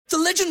The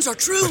legends are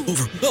true.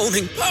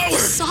 Overwhelming power!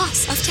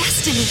 Sauce of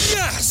destiny.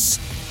 Yes!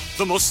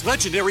 The most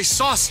legendary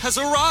sauce has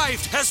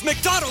arrived as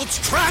McDonald's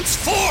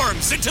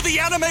transforms into the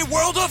anime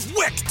world of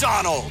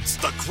WickDonald's.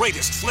 The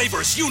greatest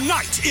flavors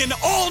unite in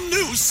all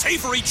new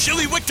savory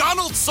chili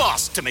McDonald's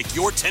sauce to make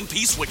your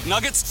 10-piece Wick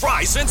Nuggets,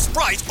 fries, and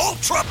Sprite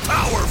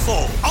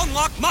ultra-powerful.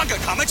 Unlock manga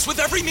comics with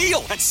every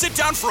meal and sit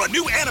down for a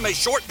new anime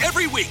short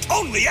every week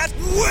only at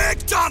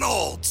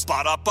WickDonald's.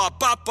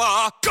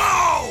 Ba-da-ba-ba-ba,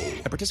 go!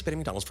 At participating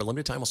McDonald's for a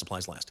limited time while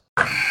supplies last.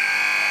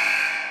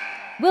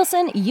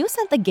 Wilson, you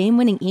sent the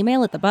game-winning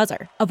email at the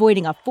buzzer,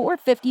 avoiding a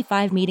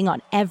 4:55 meeting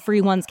on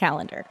everyone's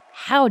calendar.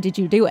 How did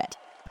you do it?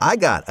 I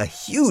got a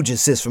huge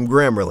assist from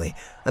Grammarly,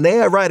 an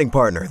AI writing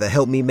partner that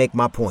helped me make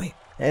my point.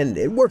 And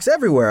it works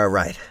everywhere I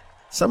write.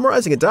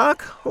 Summarizing a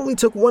doc only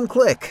took one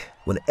click.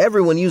 When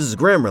everyone uses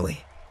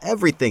Grammarly,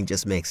 everything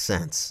just makes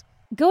sense.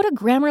 Go to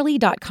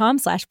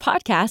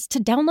Grammarly.com/podcast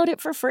to download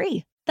it for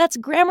free. That's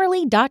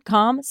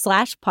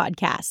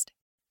Grammarly.com/podcast.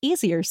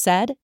 Easier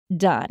said,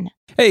 done.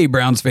 Hey,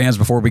 Browns fans,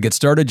 before we get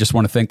started, just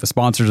want to thank the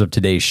sponsors of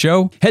today's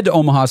show. Head to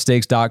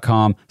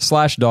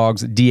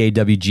omahasteaks.com/dogs,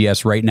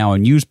 DAWGS right now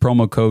and use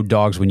promo code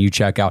DOGS when you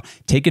check out.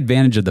 Take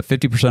advantage of the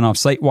 50% off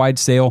site-wide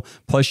sale,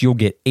 plus you'll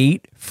get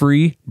 8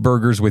 free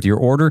burgers with your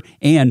order.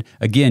 And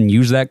again,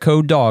 use that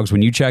code DOGS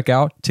when you check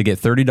out to get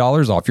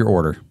 $30 off your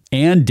order.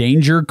 And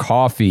Danger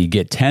Coffee.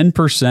 Get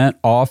 10%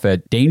 off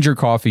at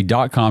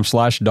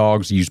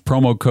dangercoffee.com/dogs. Use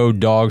promo code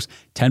DOGS.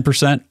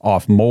 10%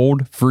 off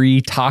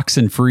mold-free,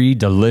 toxin-free,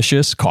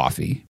 delicious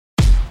coffee.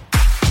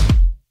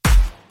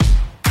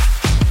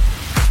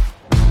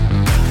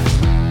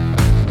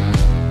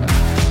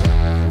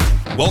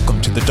 Welcome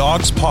to the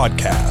Dogs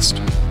Podcast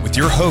with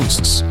your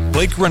hosts,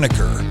 Blake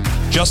Reneker,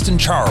 Justin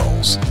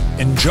Charles,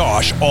 and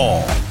Josh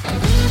All.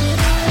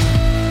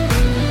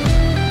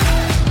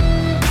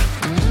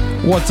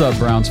 What's up,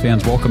 Browns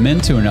fans? Welcome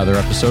into another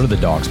episode of the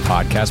Dogs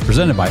Podcast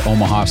presented by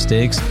Omaha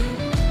Steaks.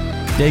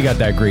 They got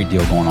that great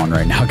deal going on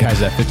right now,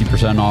 guys, at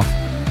 50% off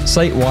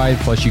site-wide,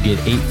 plus you get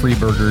 8 free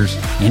burgers,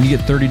 and you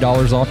get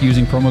 $30 off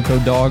using promo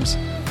code DOGS.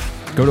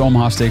 Go to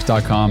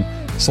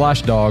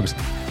omahasteaks.com/dogs.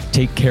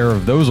 Take care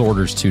of those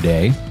orders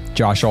today.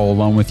 Josh all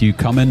alone with you,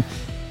 coming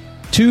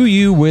to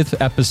you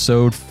with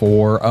episode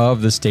 4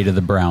 of the State of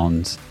the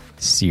Browns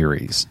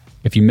series.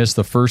 If you missed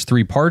the first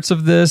 3 parts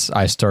of this,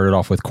 I started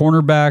off with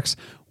cornerbacks,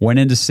 went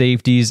into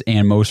safeties,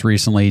 and most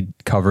recently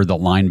covered the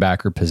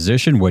linebacker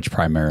position, which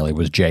primarily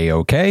was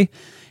JOK,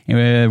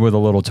 with a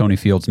little Tony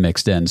Fields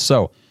mixed in.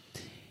 So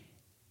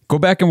go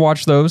back and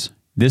watch those.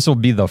 This will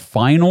be the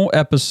final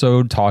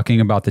episode talking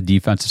about the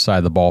defensive side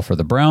of the ball for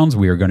the Browns.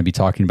 We are going to be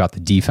talking about the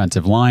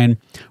defensive line.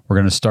 We're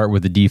going to start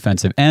with the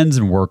defensive ends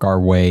and work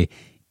our way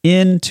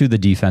into the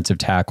defensive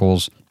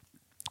tackles.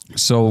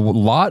 So a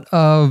lot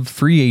of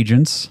free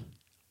agents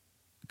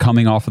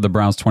coming off of the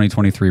Browns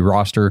 2023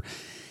 roster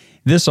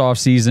this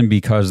offseason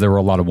because there were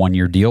a lot of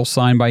one-year deals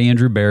signed by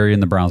Andrew Berry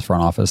in the Browns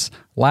front office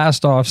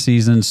last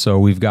offseason. So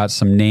we've got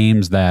some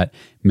names that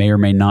may or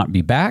may not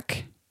be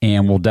back,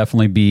 and we'll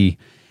definitely be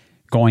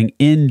going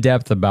in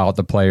depth about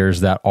the players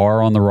that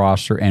are on the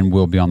roster and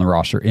will be on the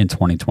roster in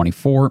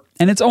 2024.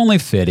 And it's only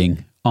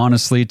fitting,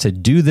 honestly, to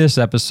do this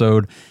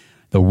episode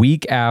the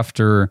week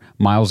after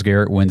Myles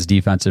Garrett wins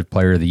Defensive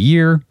Player of the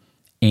Year.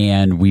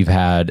 And we've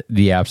had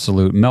the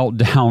absolute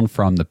meltdown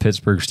from the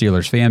Pittsburgh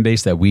Steelers fan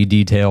base that we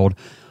detailed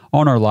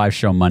on our live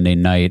show Monday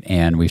night.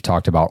 And we've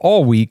talked about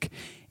all week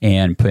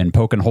and been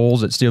poking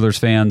holes at Steelers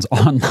fans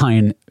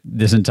online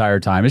this entire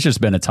time. It's just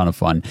been a ton of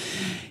fun.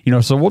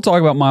 So we'll talk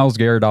about Myles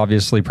Garrett,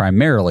 obviously,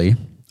 primarily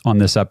on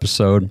this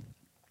episode.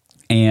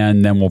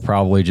 And then we'll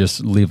probably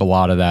just leave a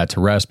lot of that to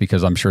rest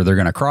because I'm sure they're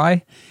going to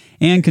cry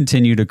and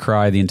continue to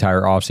cry the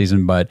entire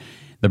offseason. But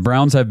the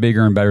Browns have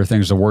bigger and better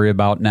things to worry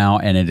about now,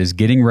 and it is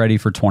getting ready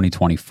for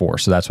 2024.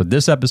 So that's what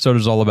this episode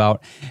is all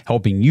about,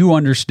 helping you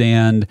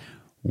understand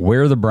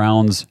where the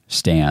Browns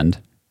stand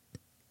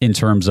in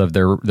terms of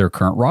their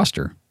current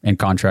roster and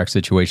contract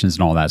situations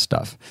and all that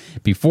stuff.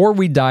 Before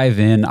we dive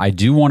in, I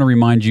do want to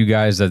remind you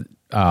guys that,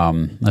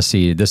 this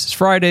is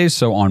Friday,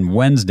 so on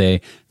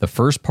Wednesday, the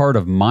first part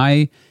of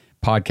my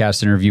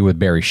podcast interview with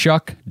Barry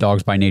Shuck,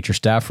 Dogs by Nature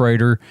staff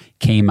writer,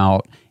 came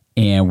out.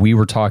 And we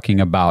were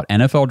talking about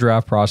NFL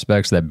draft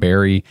prospects that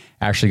Barry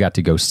actually got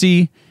to go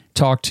see,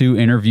 talk to,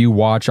 interview,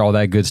 watch, all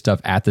that good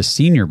stuff at the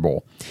Senior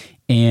Bowl.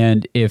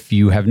 And if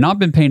you have not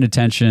been paying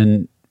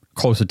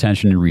close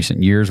attention in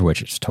recent years,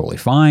 which is totally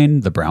fine,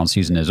 the Brown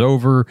season is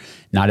over.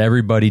 Not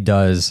everybody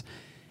does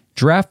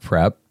draft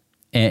prep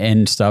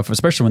and stuff,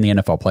 especially when the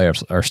NFL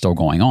playoffs are still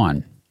going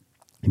on.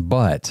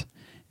 But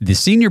the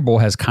Senior Bowl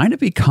has kind of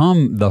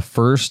become the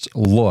first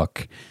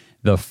look,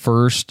 the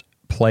first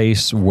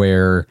place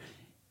where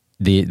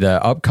the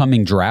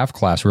upcoming draft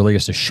class really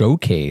is to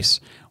showcase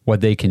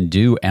what they can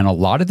do. And a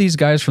lot of these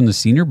guys from the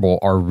Senior Bowl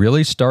are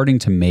really starting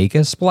to make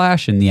a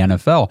splash in the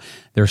NFL.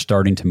 They're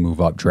starting to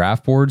move up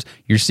draft boards.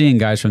 You're seeing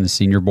guys from the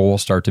Senior Bowl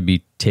start to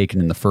be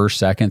taken in the first,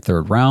 second,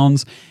 third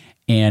rounds.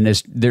 And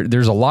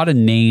there's a lot of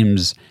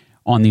names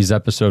on these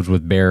episodes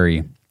with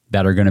Barry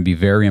that are going to be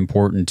very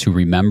important to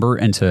remember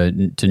and to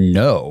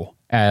know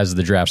as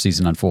the draft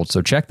season unfolds.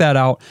 So check that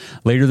out.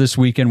 Later this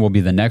weekend will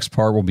be the next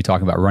part. We'll be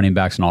talking about running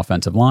backs and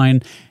offensive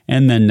line.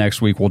 And then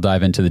next week, we'll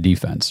dive into the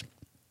defense.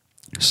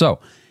 So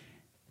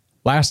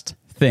last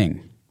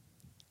thing,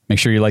 make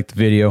sure you like the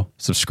video,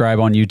 subscribe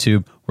on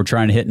YouTube. We're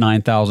trying to hit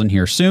 9,000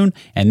 here soon.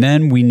 And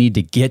then we need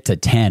to get to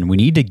 10. We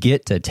need to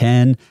get to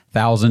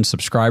 10,000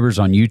 subscribers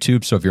on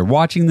YouTube. So if you're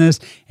watching this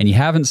and you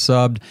haven't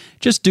subbed,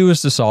 just do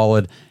us a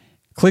solid.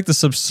 Click the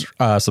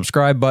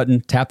subscribe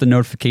button, tap the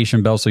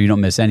notification bell so you don't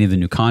miss any of the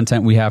new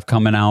content we have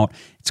coming out.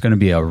 It's going to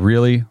be a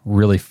really,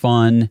 really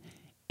fun,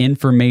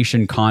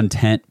 information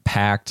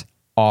content-packed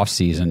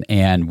off-season,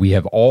 and we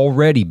have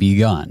already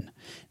begun.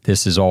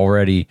 This is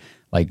already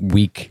like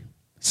week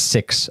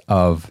 6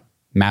 of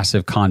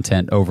massive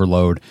content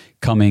overload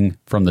coming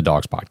from the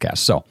Dogs Podcast.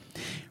 So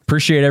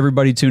appreciate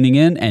everybody tuning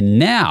in, and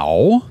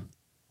now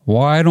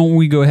why don't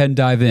we go ahead and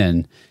dive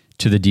in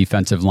to the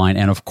defensive line,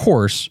 and of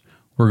course,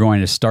 we're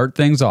going to start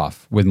things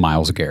off with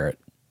Myles Garrett.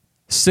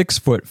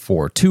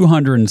 6'4",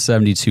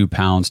 272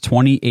 pounds,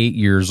 28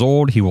 years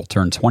old. He will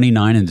turn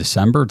 29 in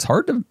December. It's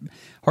hard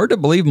to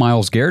believe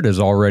Myles Garrett is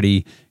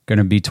already going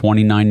to be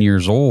 29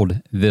 years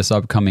old this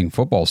upcoming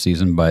football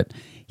season, but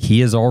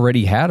he has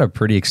already had a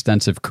pretty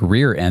extensive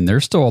career, and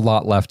there's still a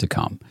lot left to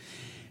come.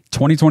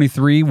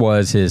 2023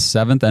 was his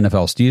 7th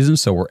NFL season,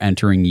 so we're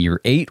entering year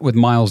 8 with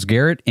Myles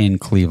Garrett in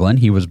Cleveland.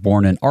 He was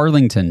born in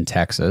Arlington,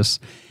 Texas.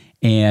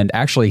 And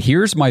actually,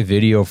 here's my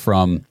video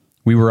from,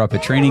 we were up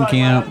at training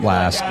camp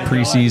last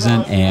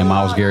preseason, and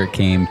Myles Garrett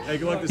came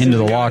into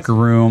the locker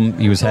room.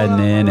 He was heading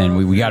in, and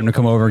we got him to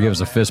come over and give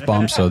us a fist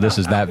bump. So this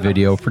is that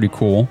video. Pretty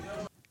cool.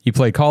 He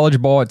played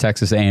college ball at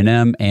Texas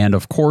A&M. And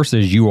of course,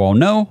 as you all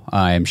know,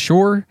 I am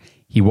sure,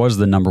 he was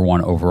the number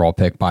 1 overall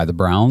pick by the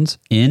Browns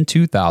in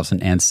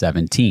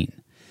 2017.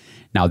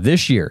 Now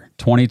this year,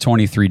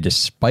 2023,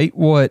 despite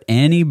what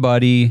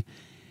anybody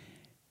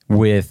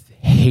with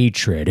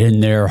hatred in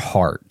their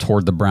heart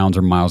toward the Browns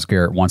or Myles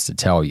Garrett wants to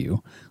tell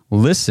you,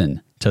 listen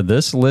to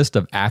this list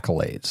of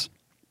accolades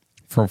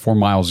for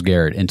Myles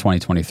Garrett in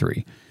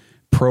 2023.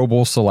 Pro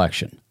Bowl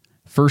selection,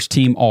 first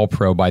team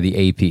All-Pro by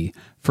the AP,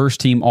 first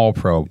team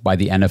All-Pro by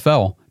the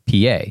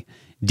NFLPA,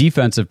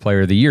 Defensive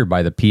Player of the Year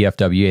by the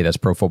PFWA, that's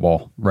Pro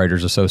Football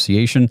Writers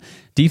Association,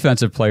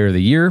 Defensive Player of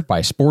the Year by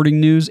Sporting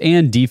News,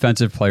 and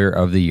Defensive Player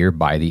of the Year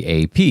by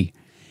the AP.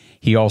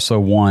 He also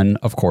won,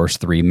 of course,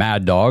 3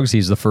 Mad Dogs.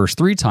 He's the first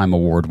 3-time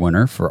award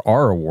winner for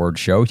our award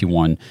show. He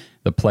won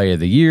the Play of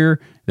the Year,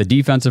 the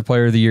Defensive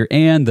Player of the Year,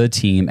 and the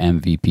Team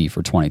MVP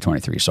for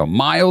 2023. So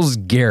Myles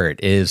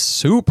Garrett is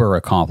super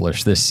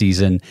accomplished this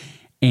season,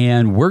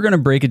 and we're going to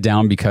break it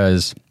down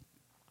because,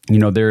 you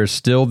know, there's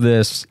still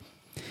this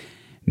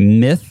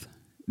myth,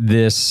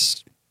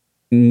 this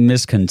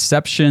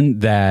misconception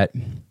that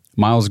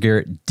Myles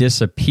Garrett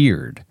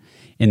disappeared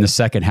in the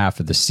second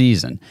half of the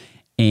season.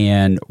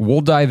 And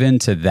we'll dive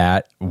into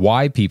that,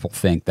 why people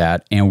think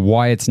that, and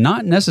why it's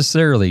not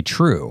necessarily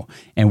true.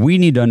 And we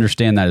need to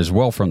understand that as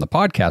well from the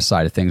podcast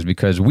side of things,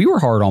 because we were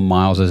hard on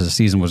Myles as the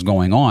season was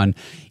going on.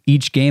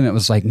 Each game, it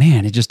was like,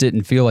 man, it just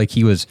didn't feel like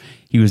he was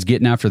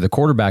getting after the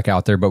quarterback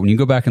out there. But when you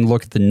go back and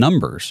look at the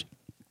numbers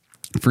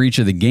for each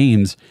of the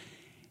games,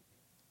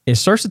 it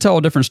starts to tell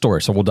a different story.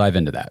 So we'll dive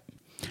into that.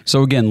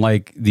 So again,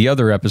 like the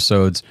other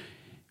episodes,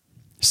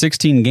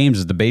 16 games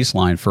is the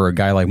baseline for a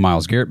guy like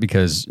Myles Garrett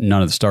because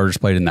none of the starters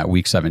played in that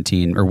Week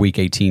 17 or Week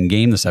 18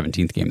 game, the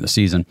 17th game of the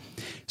season.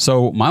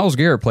 So Myles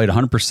Garrett played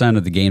 100%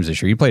 of the games this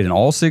year. He played in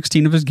all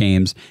 16 of his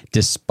games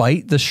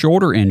despite the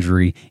shoulder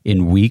injury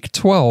in Week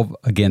 12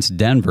 against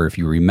Denver. If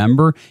you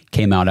remember,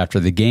 came out after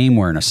the game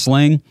wearing a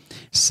sling,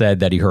 said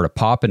that he heard a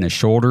pop in his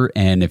shoulder.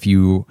 And if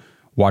you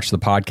watched the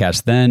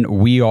podcast then,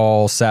 we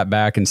all sat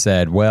back and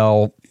said,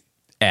 well,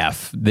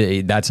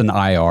 that's an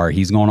IR.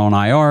 He's going on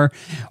IR.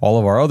 All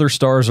of our other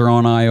stars are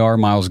on IR.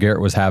 Myles Garrett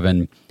was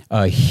having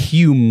a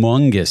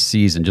humongous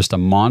season, just a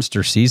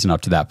monster season up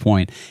to that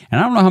point.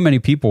 And I don't know how many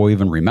people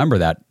even remember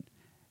that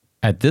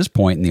at this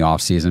point in the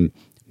offseason.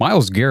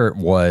 Myles Garrett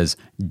was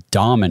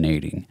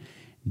dominating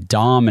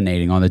on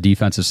the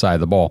defensive side of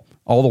the ball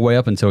all the way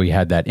up until he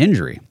had that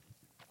injury.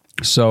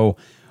 So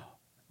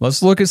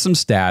let's look at some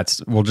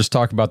stats. We'll just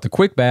talk about the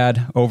quick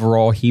bad.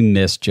 Overall, he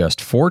missed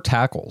just 4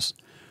 tackles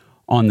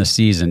on the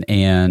season,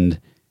 and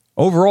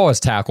overall his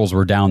tackles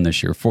were down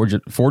this year.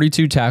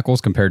 42 tackles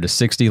compared to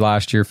 60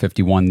 last year,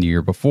 51 the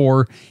year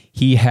before.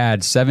 He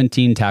had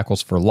 17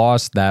 tackles for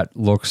loss. That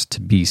looks to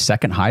be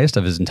second highest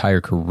of his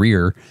entire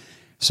career.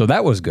 So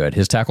that was good.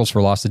 His tackles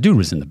for loss, the dude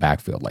was in the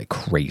backfield like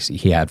crazy.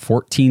 He had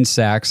 14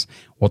 sacks.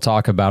 We'll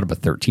talk about it,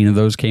 but 13 of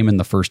those came in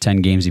the first 10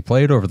 games he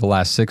played. Over the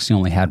last 6, he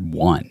only had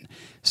 1.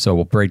 So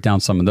we'll break down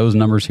some of those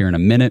numbers here in a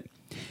minute.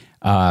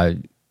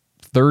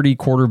 30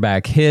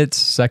 quarterback hits,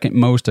 second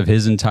most of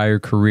his entire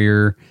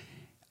career.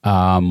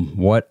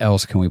 What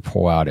else can we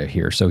pull out of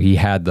here? So he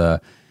had the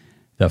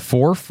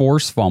 4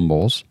 forced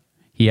fumbles.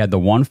 He had the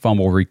 1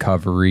 fumble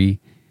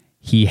recovery.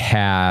 He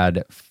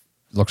had,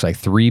 looks like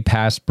 3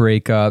 pass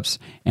breakups.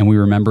 And we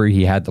remember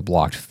he had the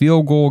blocked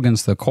field goal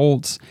against the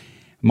Colts.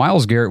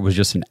 Myles Garrett was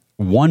just an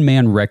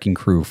one-man wrecking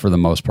crew for the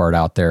most part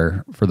out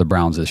there for the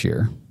Browns this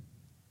year.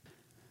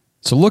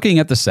 So looking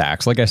at the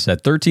sacks, like I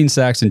said, 13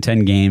 sacks in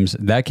 10 games,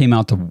 that came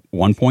out to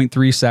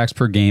 1.3 sacks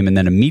per game. And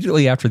then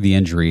immediately after the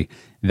injury,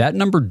 that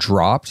number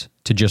dropped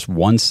to just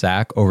 1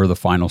 sack over the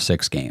final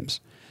 6 games.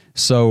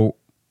 So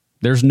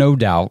there's no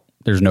doubt,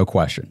 there's no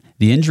question.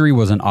 The injury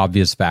was an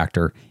obvious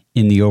factor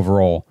in the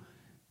overall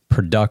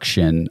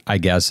production, I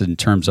guess, in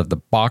terms of the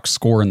box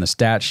score and the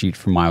stat sheet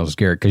for Myles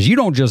Garrett. Because you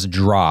don't just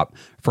drop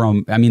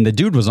from, I mean, the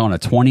dude was on a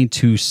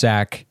 22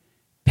 sack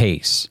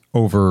pace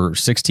over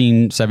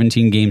 16,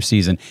 17 game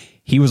season.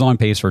 He was on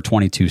pace for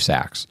 22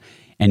 sacks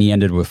and he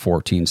ended with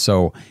 14.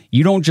 So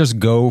you don't just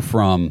go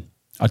from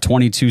a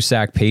 22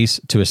 sack pace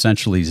to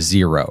essentially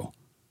 0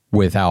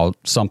 without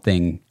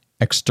something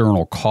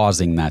external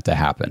causing that to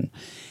happen.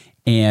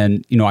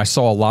 And, you know, I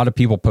saw a lot of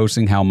people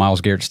posting how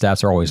Myles Garrett's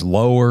stats are always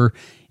lower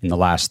in the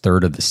last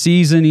third of the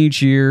season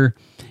each year.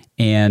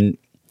 And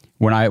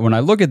when I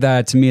look at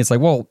that, to me, it's like,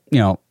 well, you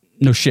know,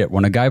 no shit.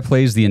 When a guy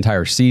plays the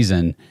entire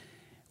season,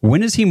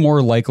 when is he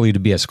more likely to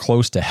be as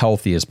close to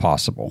healthy as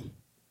possible?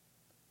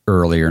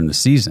 Earlier in the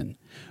season.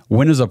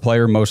 When is a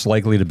player most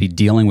likely to be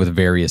dealing with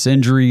various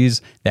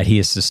injuries that he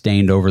has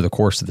sustained over the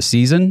course of the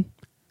season?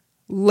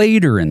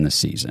 Later in the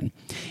season.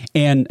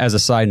 And as a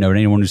side note,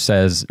 anyone who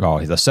says,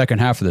 oh, the second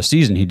half of the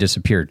season he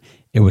disappeared,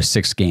 it was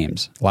 6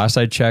 games. Last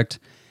I checked,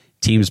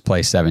 teams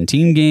play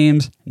 17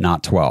 games,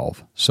 not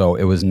 12. So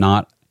it was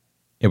not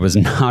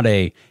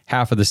a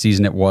half of the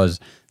season. It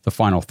was the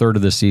final third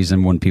of the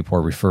season when people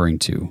are referring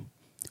to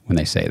when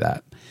they say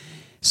that.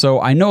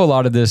 So I know a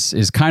lot of this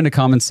is kind of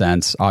common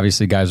sense.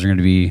 Obviously, guys are going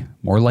to be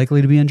more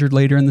likely to be injured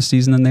later in the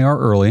season than they are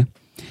early.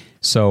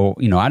 So,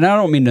 you know, I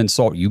don't mean to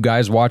insult you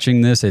guys watching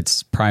this.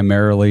 It's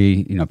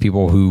primarily, you know,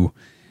 people who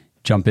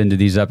jump into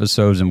these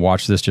episodes and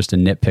watch this just to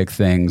nitpick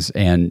things.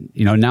 And,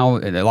 you know, now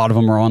a lot of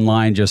them are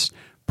online just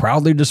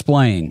proudly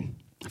displaying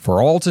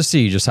for all to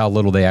see just how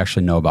little they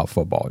actually know about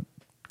football. It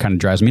kind of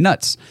drives me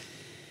nuts.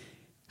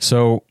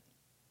 So,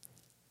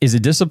 is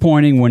it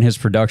disappointing when his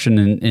production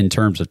in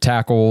terms of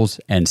tackles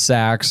and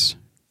sacks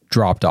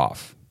dropped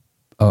off?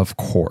 Of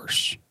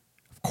course.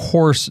 Of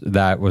course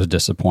that was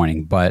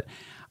disappointing. But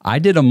I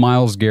did a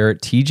Myles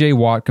Garrett, TJ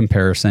Watt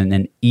comparison,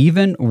 and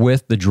even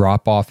with the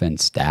drop-off in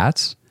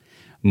stats,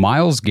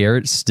 Myles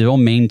Garrett still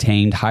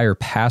maintained higher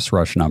pass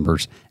rush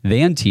numbers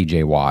than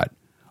TJ Watt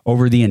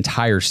over the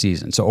entire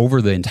season. So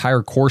over the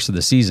entire course of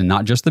the season,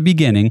 not just the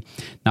beginning,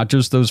 not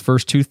just those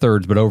first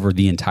 2/3, but over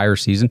the entire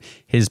season,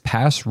 his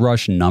pass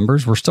rush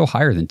numbers were still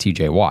higher than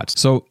TJ Watt's.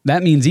 So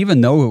that means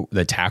even though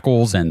the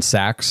tackles and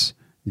sacks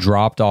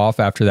dropped off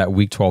after that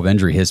Week 12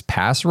 injury, his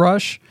pass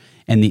rush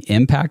and the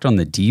impact on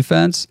the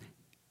defense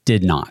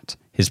did not.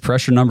 His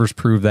pressure numbers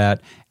prove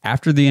that.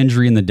 After the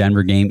injury in the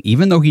Denver game,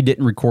 even though he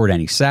didn't record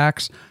any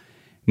sacks,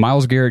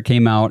 Myles Garrett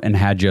came out and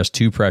had just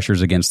 2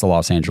 pressures against the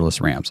Los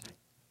Angeles Rams.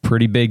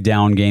 Pretty big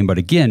down game, but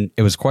again,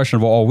 it was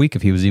questionable all week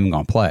if he was even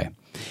going to play.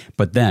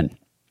 But then,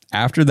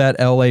 after that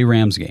LA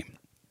Rams game,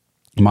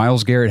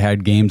 Myles Garrett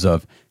had games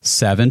of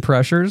 7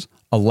 pressures,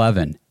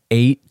 11,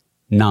 8,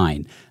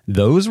 9.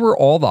 Those were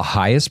all the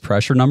highest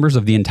pressure numbers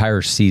of the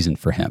entire season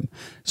for him.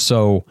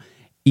 So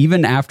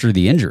even after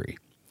the injury,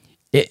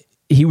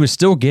 he was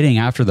still getting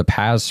after the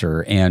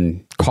passer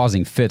and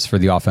causing fits for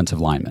the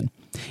offensive linemen.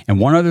 And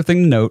one other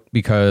thing to note,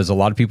 because a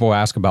lot of people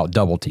ask about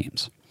double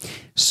teams.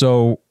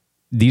 So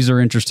these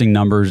are interesting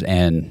numbers,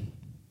 and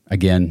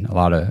again, a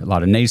lot of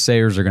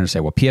naysayers are going to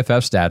say, well,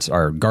 PFF stats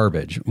are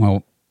garbage.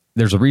 Well,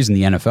 there's a reason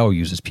the NFL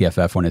uses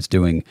PFF when it's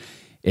doing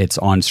its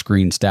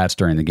on-screen stats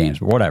during the games,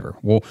 but whatever.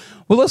 Well,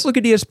 let's look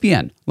at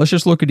ESPN. Let's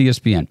just look at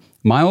ESPN.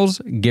 Myles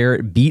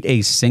Garrett beat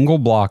a single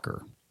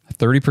blocker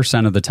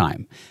 30% of the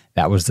time.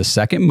 That was the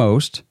second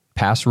most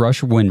pass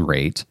rush win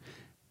rate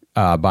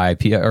by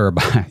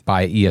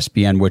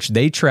ESPN, which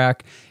they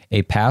track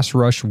a pass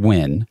rush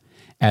win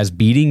as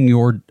beating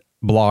your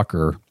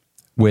blocker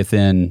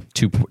within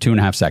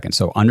 2.5 seconds.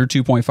 So under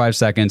 2.5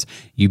 seconds,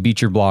 you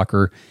beat your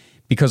blocker.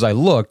 Because I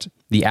looked,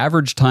 the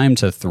average time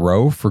to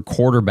throw for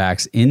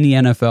quarterbacks in the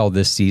NFL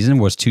this season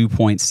was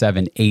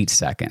 2.78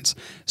 seconds.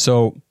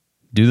 So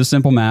do the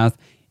simple math.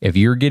 If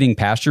you're getting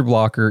past your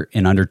blocker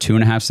in under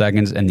 2.5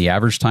 seconds and the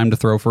average time to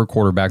throw for a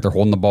quarterback, they're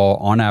holding the ball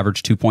on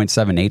average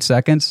 2.78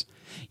 seconds,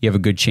 you have a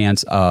good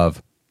chance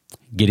of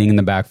getting in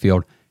the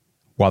backfield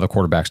while the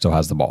quarterback still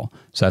has the ball.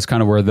 So that's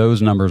kind of where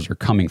those numbers are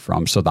coming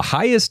from. So the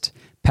highest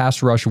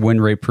pass rush win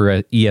rate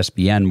per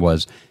ESPN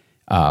was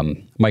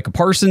Micah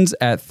Parsons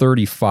at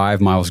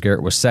 35. Myles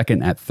Garrett was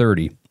second at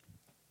 30.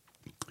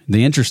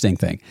 The interesting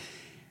thing,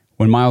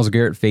 when Myles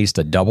Garrett faced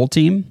a double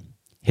team,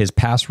 his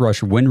pass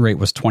rush win rate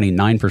was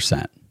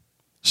 29%.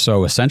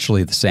 So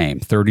essentially the same,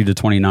 30 to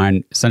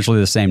 29, essentially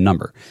the same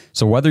number.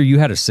 So whether you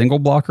had a single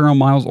blocker on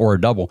Myles or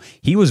a double,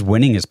 he was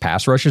winning his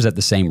pass rushes at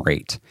the same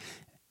rate.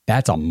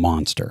 That's a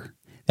monster.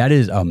 That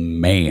is a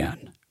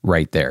man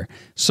right there.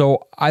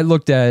 So I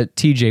looked at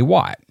TJ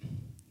Watt.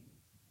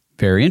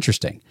 Very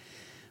interesting.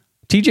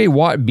 TJ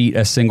Watt beat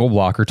a single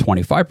blocker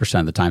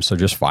 25% of the time, so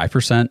just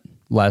 5%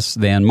 less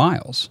than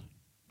Myles.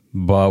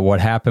 But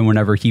what happened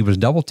whenever he was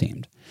double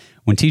teamed?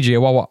 When TJ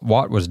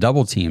Watt was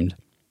double teamed,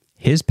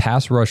 his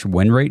pass rush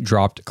win rate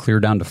dropped clear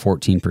down to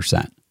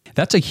 14%.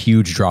 That's a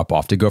huge drop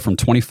off to go from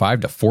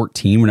 25 to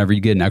 14 whenever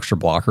you get an extra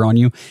blocker on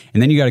you.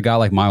 And then you got a guy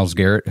like Myles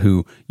Garrett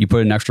who you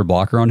put an extra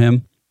blocker on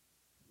him,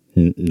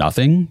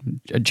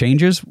 nothing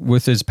changes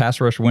with his pass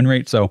rush win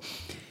rate. So,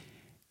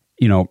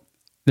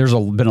 there's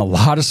been a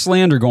lot of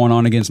slander going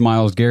on against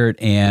Myles Garrett,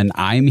 and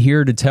I'm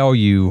here to tell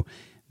you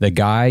the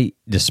guy,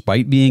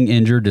 despite being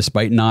injured,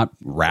 despite not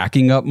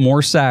racking up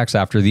more sacks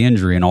after the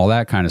injury and all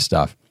that kind of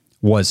stuff,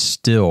 was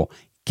still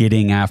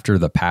getting after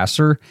the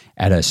passer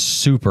at a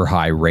super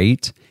high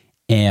rate.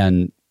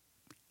 And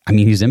I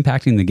mean, he's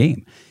impacting the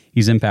game.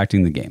 He's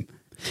impacting the game.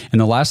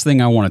 And the last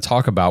thing I want to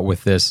talk about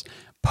with this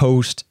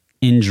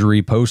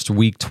post-injury,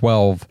 post-week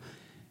 12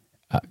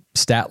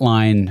 stat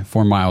line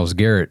for Myles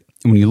Garrett,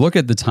 when you look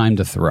at the time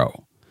to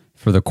throw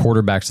for the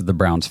quarterbacks that the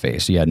Browns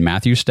face, you had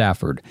Matthew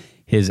Stafford,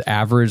 his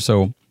average.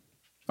 So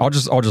I'll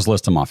just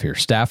list them off here.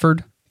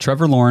 Stafford,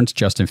 Trevor Lawrence,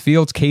 Justin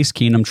Fields, Case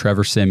Keenum,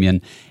 Trevor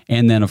Siemian,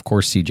 and then, of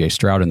course, CJ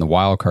Stroud in the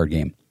wild card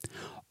game.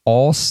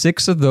 All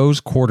 6 of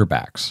those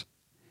quarterbacks,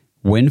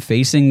 when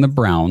facing the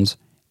Browns,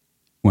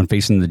 when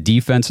facing the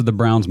defense of the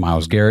Browns,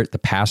 Myles Garrett, the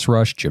pass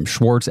rush, Jim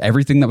Schwartz,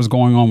 everything that was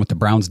going on with the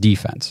Browns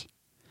defense,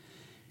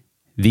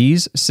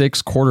 these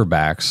 6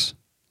 quarterbacks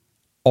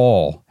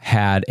all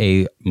had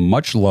a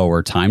much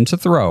lower time to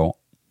throw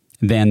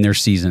than their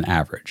season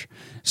average.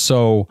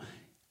 So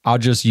I'll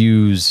just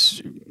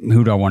use,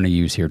 who do I want to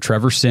use here?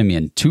 Trevor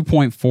Siemian,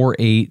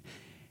 2.48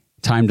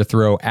 time to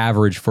throw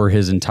average for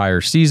his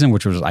entire season,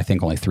 which was, I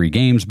think, only 3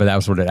 games, but that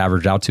was what it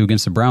averaged out to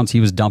against the Browns. He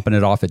was dumping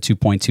it off at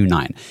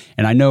 2.29.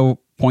 And I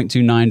know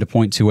 0.29 to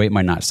 0.28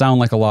 might not sound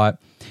like a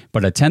lot,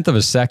 but a tenth of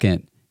a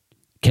second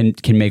can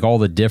make all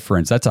the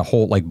difference. That's a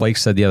whole, like Blake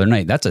said the other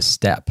night, that's a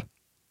step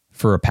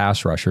for a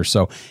pass rusher.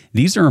 So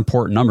these are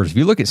important numbers. If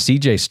you look at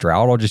CJ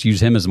Stroud, I'll just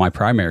use him as my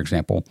primary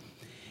example.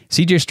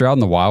 CJ Stroud in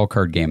the wild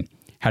card game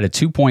had a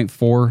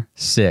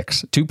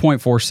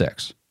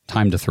 2.46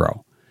 time to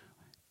throw.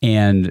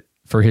 And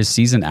for his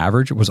season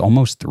average, it was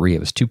almost 3. It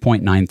was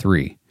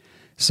 2.93.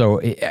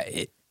 So,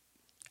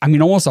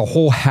 almost a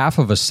whole half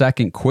of a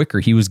second quicker,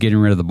 he was getting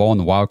rid of the ball in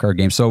the wild card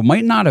game. So it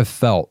might not have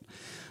felt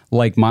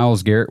like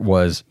Myles Garrett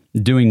was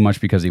doing much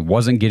because he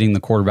wasn't getting the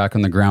quarterback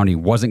on the ground. He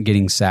wasn't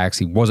getting sacks.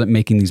 He wasn't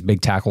making these big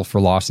tackles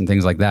for loss and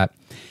things like that.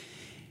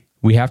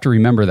 We have to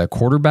remember that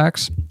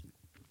quarterbacks,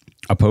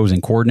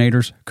 opposing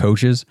coordinators,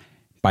 coaches,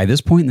 by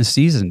this point in the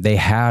season, they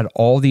had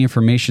all the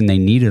information they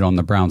needed on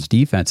the Browns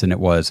defense, and it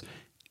was,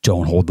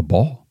 don't hold the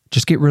ball.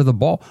 Just get rid of the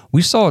ball.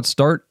 We saw it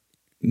start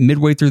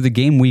midway through the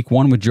game week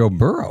 1 with Joe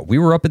Burrow. We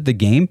were up at the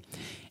game,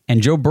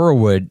 and Joe Burrow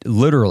would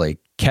literally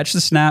catch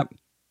the snap,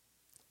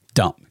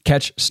 dump,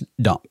 catch,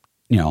 dump,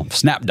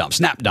 snap,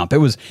 dump. It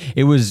was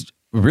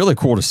really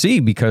cool to see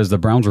because the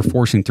Browns were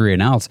forcing 3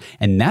 and outs,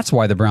 and that's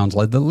why the Browns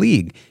led the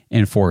league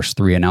in forced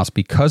 3 and outs,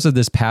 because of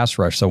this pass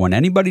rush. So when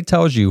anybody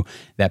tells you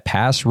that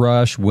pass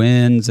rush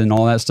wins and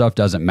all that stuff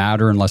doesn't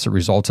matter unless it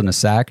results in a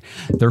sack,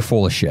 they're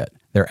full of shit.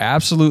 They're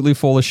absolutely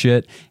full of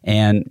shit.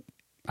 And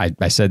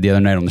I said the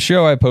other night on the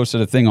show, I posted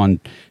a thing on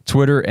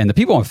Twitter, and the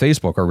people on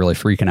Facebook are really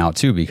freaking out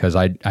too, because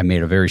I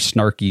made a very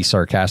snarky,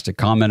 sarcastic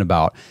comment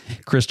about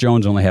Chris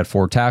Jones only had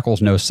 4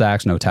 tackles, no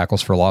sacks, no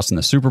tackles for loss in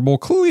the Super Bowl.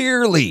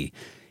 Clearly,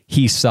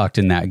 he sucked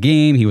in that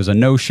game. He was a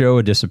no-show,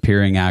 a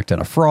disappearing act,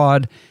 and a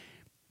fraud.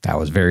 That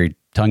was very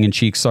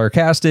tongue-in-cheek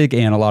sarcastic,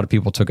 and a lot of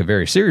people took it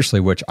very seriously,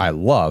 which I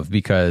love,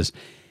 because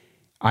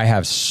I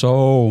have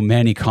so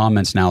many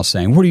comments now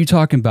saying, what are you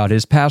talking about?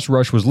 His pass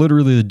rush was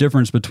literally the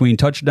difference between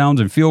touchdowns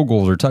and field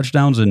goals, or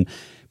touchdowns and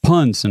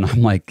punts. And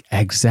I'm like,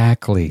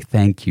 exactly.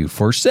 Thank you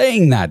for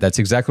saying that. That's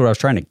exactly what I was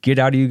trying to get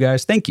out of you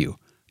guys. Thank you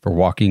for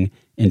walking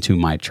into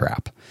my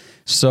trap.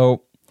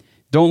 So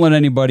don't let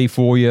anybody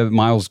fool you.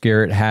 Myles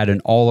Garrett had an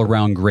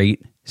all-around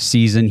great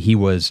season.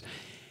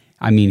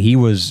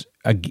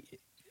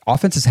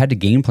 Offenses had to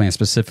game plan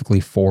specifically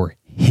for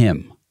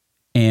him.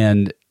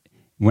 And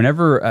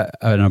whenever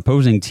an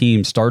opposing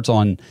team starts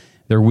on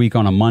their week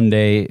on a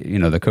Monday,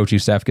 the coaching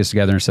staff gets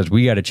together and says,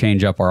 we got to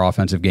change up our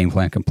offensive game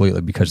plan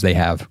completely because they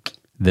have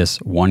this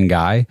one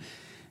guy,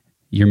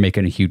 you're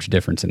making a huge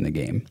difference in the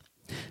game.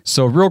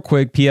 So real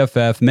quick,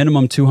 PFF,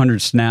 minimum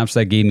 200 snaps.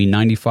 That gave me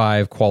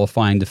 95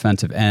 qualifying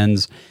defensive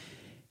ends.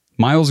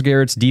 Myles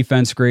Garrett's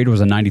defense grade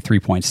was a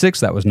 93.6.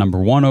 That was number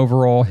 1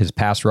 overall. His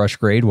pass rush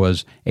grade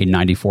was a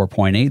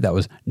 94.8. That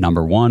was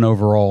number 1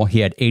 overall. He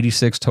had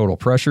 86 total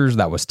pressures.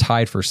 That was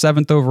tied for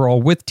 7th overall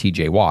with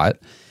TJ Watt.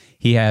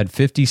 He had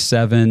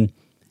 57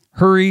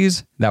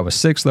 hurries. That was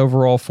 6th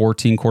overall.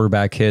 14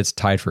 quarterback hits,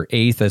 tied for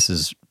 8th. This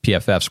is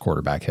PFF's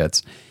quarterback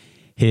hits.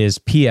 His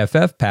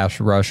PFF pass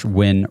rush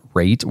win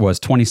rate was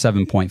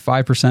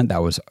 27.5%.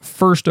 That was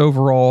 1st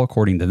overall,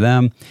 according to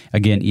them.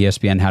 Again,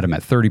 ESPN had him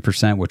at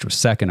 30%, which was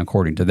 2nd,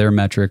 according to their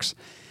metrics.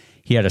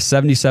 He had a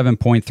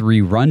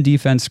 77.3 run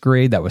defense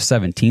grade. That was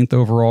 17th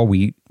overall.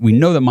 We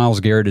know that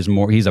Myles Garrett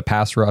he's a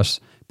pass rush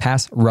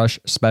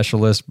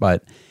specialist,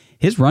 but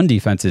his run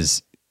defense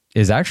is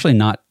actually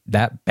not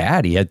that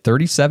bad. He had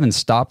 37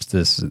 stops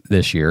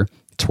this year,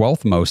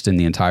 12th most in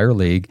the entire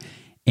league.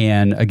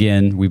 And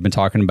again, we've been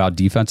talking about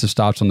defensive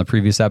stops on the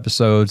previous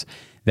episodes.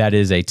 That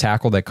is a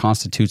tackle that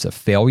constitutes a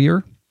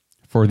failure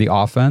for the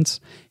offense.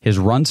 His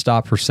run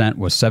stop percent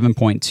was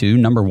 7.2.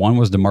 Number one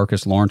was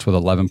DeMarcus Lawrence with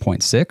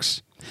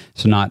 11.6.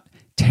 So not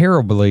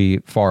terribly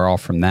far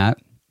off from that.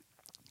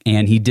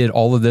 And he did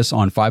all of this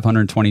on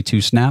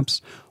 522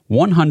 snaps,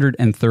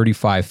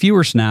 135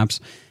 fewer snaps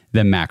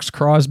than Max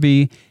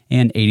Crosby,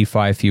 and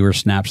 85 fewer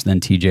snaps than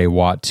TJ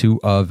Watt, two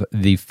of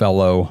the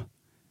fellow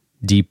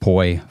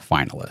DPOY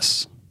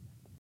finalists.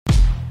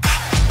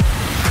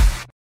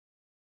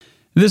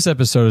 This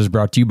episode is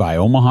brought to you by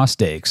Omaha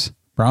Steaks.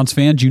 Browns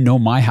fans, you know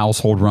my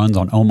household runs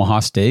on Omaha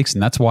Steaks,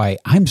 and that's why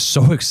I'm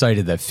so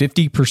excited that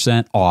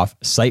 50% off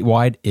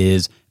site-wide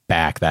is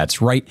back.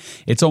 That's right.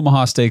 It's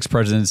Omaha Steaks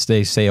President's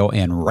Day sale,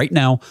 and right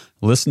now,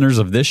 listeners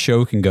of this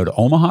show can go to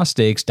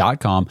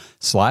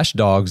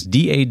omahasteaks.com/dogs,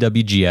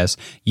 DAWGS,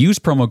 use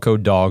promo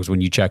code DOGS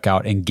when you check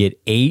out and get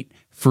 8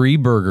 free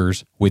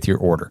burgers with your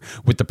order.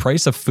 With the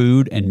price of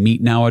food and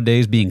meat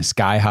nowadays being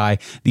sky high,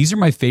 these are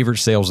my favorite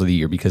sales of the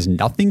year because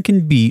nothing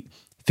can beat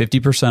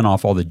 50%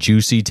 off all the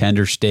juicy,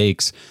 tender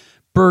steaks,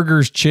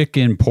 burgers,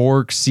 chicken,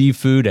 pork,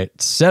 seafood,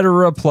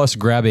 etc. Plus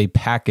grab a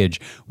package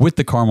with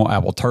the caramel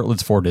apple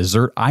tartlets for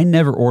dessert. I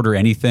never order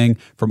anything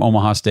from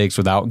Omaha Steaks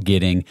without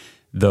getting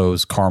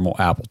those caramel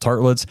apple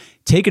tartlets.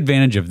 Take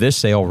advantage of this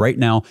sale right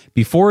now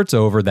before it's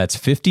over. That's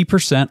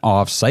 50%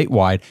 off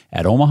site-wide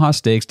at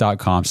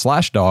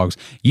omahasteaks.com/dogs.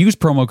 Use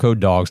promo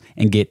code DOGS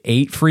and get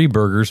 8 free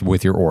burgers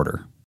with your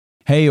order.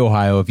 Hey,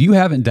 Ohio, if you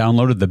haven't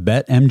downloaded the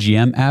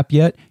BetMGM app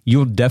yet,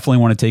 you'll definitely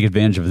want to take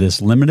advantage of this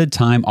limited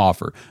time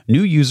offer.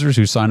 New users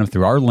who sign up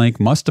through our link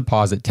must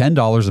deposit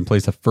 $10 and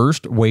place a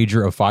first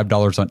wager of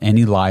 $5 on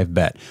any live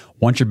bet.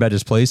 Once your bet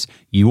is placed,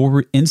 you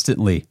will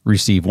instantly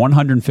receive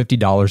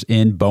 $150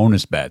 in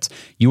bonus bets.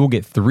 You will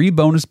get 3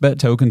 bonus bet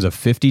tokens of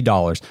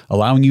 $50,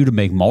 allowing you to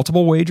make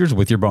multiple wagers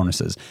with your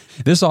bonuses.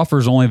 This offer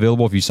is only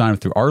available if you sign up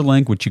through our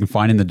link, which you can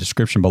find in the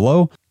description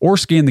below, or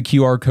scan the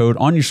QR code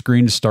on your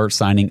screen to start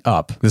signing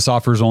up. This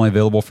offer is only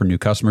available for new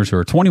customers who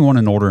are 21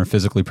 and older and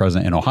physically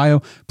present in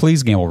Ohio.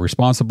 Please gamble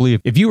responsibly.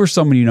 If you or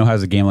someone you know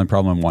has a gambling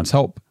problem and wants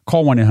help,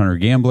 call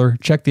 1-800-GAMBLER.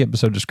 Check the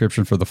episode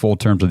description for the full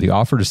terms of the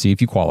offer to see if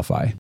you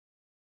qualify.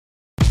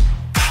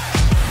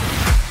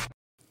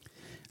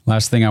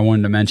 Last thing I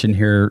wanted to mention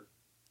here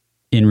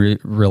in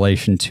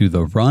relation to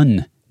the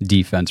run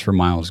defense for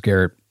Myles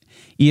Garrett,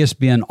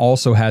 ESPN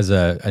also has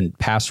a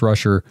pass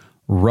rusher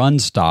run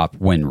stop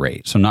win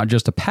rate. So not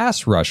just a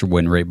pass rush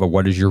win rate, but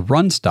what is your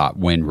run stop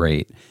win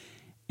rate?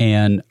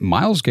 And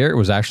Myles Garrett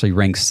was actually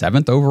ranked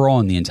 7th overall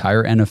in the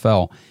entire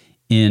NFL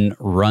in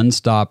run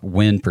stop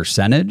win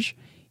percentage.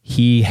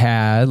 He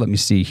had, let me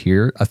see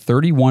here, a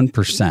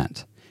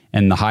 31%,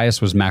 and the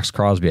highest was Max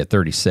Crosby at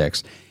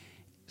 36.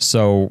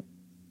 So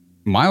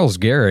Myles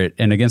Garrett,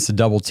 and against the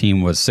double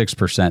team, was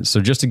 6%. So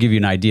just to give you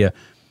an idea,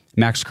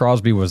 Max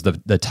Crosby was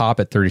the top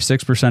at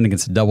 36%.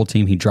 Against the double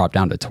team, he dropped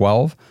down to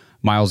 12.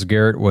 Myles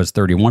Garrett was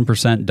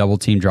 31%. Double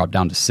team dropped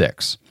down to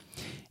 6.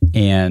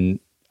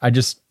 And I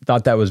just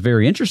thought that was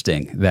very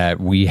interesting that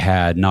we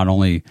had not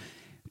only,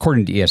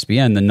 according to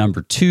ESPN, the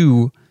number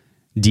 2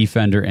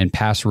 defender in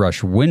pass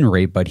rush win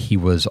rate, but he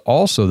was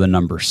also the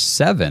number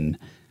 7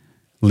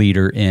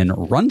 leader in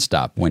run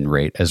stop win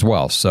rate as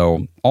well.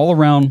 So all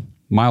around,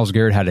 Myles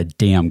Garrett had a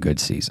damn good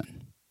season.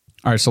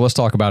 All right, so let's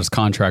talk about his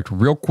contract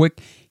real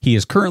quick. He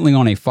is currently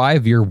on a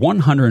 5-year,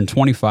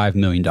 $125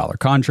 million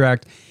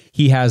contract.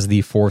 He has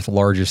the 4th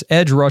largest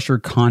edge rusher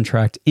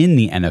contract in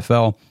the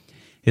NFL.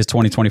 His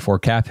 2024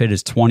 cap hit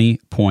is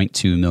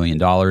 $20.2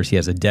 million. He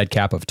has a dead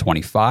cap of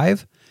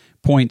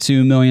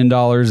 $25.2 million.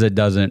 It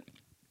doesn't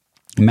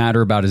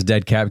matter about his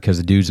dead cap because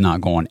the dude's not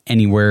going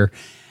anywhere.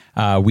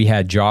 We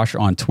had Josh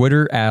on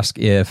Twitter ask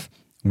if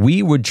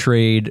we would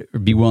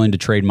be willing to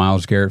trade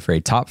Myles Garrett for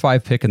a top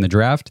 5 pick in the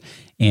draft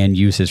and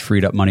use his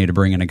freed up money to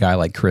bring in a guy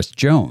like Chris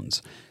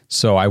Jones.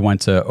 So I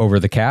went to Over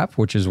the Cap,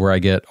 which is where I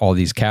get all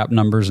these cap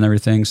numbers and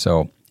everything.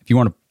 So if you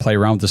want to play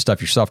around with this stuff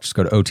yourself, just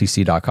go to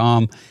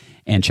OTC.com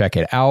and check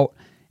it out.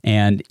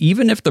 And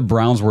even if the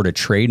Browns were to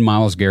trade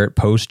Myles Garrett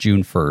post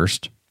June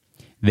 1st,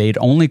 they'd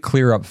only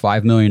clear up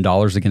 $5 million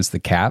against the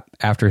cap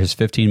after his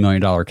 $15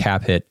 million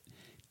cap hit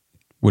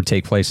would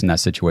take place in that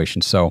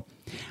situation. So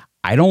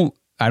I don't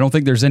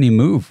think there's any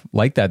move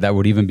like that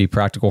would even be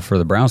practical for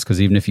the Browns,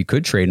 because even if you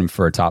could trade him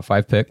for a top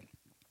 5 pick,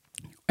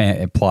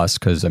 plus,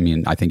 because, I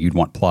mean, I think you'd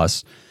want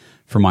plus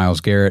for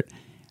Myles Garrett,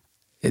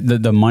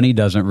 the money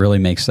doesn't really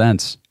make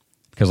sense.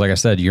 Because like I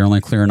said, you're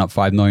only clearing up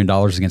 $5 million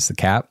against the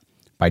cap.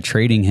 By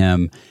trading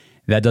him,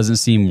 that doesn't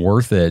seem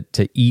worth it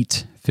to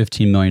eat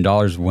 $15 million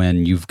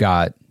when you've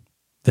got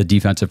the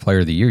defensive player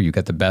of the year. You've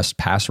got the best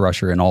pass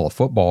rusher in all of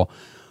football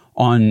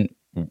on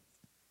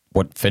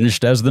what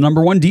finished as the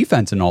number 1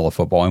 defense in all of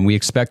football. And we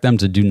expect them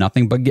to do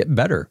nothing but get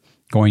better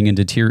going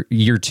into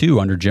year 2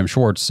 under Jim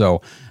Schwartz.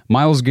 So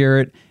Myles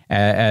Garrett,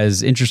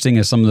 as interesting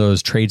as some of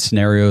those trade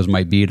scenarios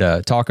might be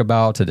to talk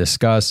about, to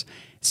discuss,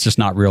 it's just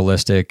not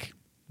realistic,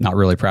 not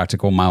really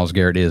practical. Myles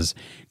Garrett is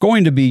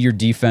going to be your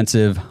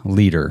defensive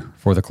leader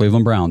for the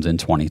Cleveland Browns in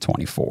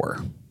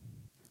 2024.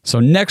 So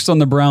next on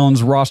the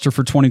Browns roster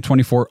for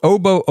 2024,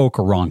 Obo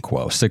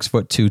Okoronkwo,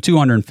 6'2",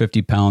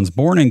 250 pounds,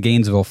 born in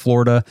Gainesville,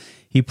 Florida.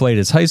 He played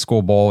his high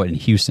school ball in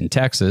Houston,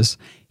 Texas.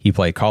 He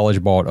played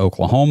college ball at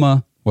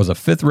Oklahoma, was a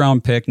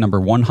 5th-round pick, number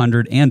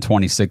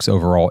 126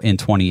 overall in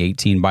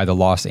 2018 by the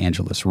Los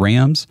Angeles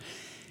Rams.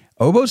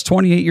 Obo's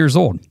 28 years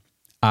old.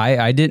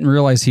 I didn't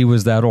realize he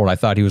was that old. I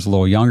thought he was a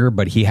little younger,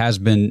 but he has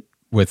been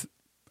with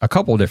a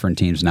couple different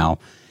teams now.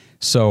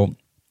 So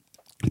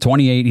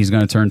 28, he's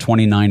going to turn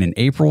 29 in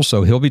April,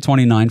 so he'll be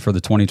 29 for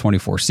the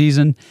 2024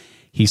 season.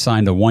 He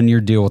signed a 1-year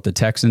deal with the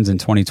Texans in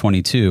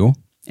 2022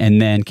 and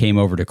then came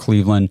over to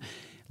Cleveland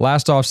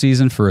last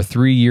offseason for a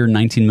 3-year,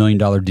 $19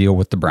 million deal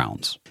with the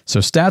Browns. So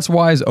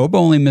stats-wise, Obo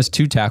only missed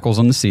 2 tackles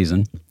on the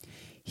season.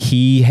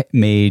 He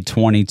made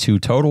 22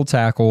 total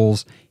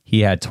tackles.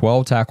 He had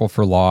 12 tackle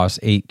for loss,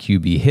 8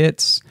 QB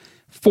hits,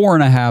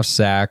 4.5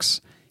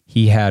 sacks.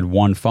 He had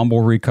 1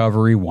 fumble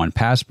recovery, 1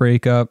 pass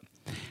breakup.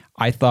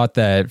 I thought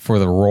that for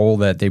the role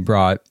that they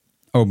brought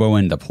Obo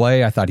into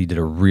play, I thought he did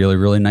a really,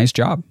 really nice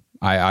job.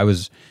 I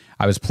was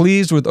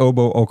pleased with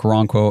Obo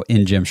Okoronkwo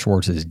in Jim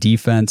Schwartz's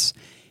defense.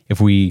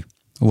 If we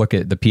look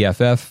at the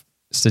PFF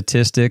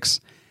statistics,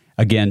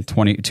 again,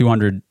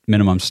 200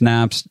 minimum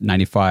snaps,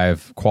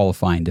 95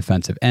 qualifying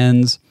defensive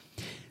ends.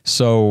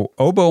 So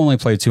Obo only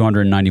played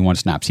 291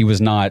 snaps. He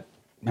was not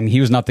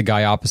the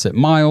guy opposite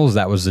Miles.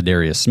 That was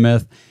Zadarius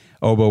Smith.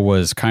 Obo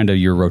was kind of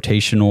your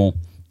rotational,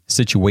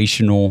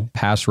 situational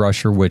pass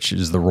rusher, which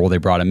is the role they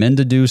brought him in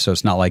to do. So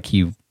it's not like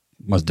he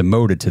was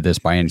demoted to this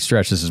by any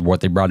stretch. This is what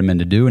they brought him in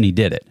to do, and he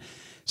did it.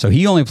 So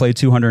he only played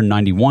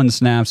 291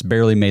 snaps,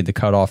 barely made the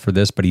cutoff for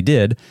this, but he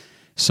did.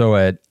 So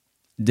at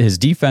his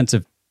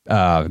defensive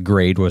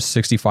grade was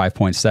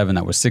 65.7.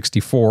 That was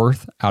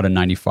 64th out of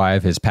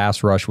 95. His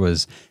pass rush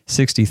was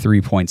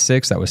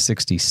 63.6. That was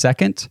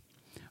 62nd.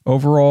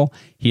 Overall,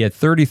 he had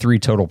 33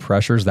 total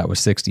pressures. That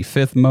was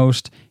 65th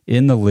most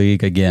in the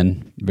league.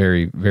 Again,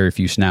 very, very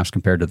few snaps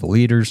compared to the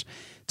leaders.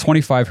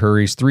 25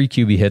 hurries, 3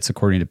 QB hits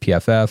according to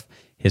PFF.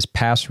 His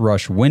pass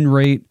rush win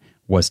rate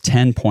was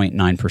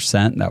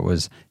 10.9%. That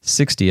was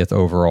 60th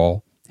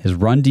overall. His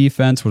run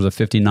defense was a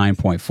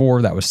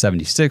 59.4. That was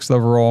 76th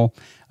overall.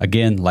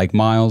 Again, like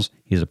Miles,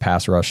 he's a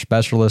pass rush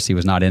specialist. He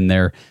was not in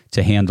there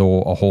to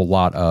handle a whole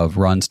lot of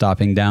run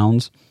stopping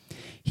downs.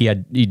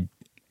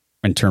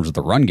 In terms of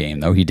the run game,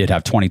 though, he did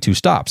have 22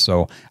 stops.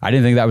 So I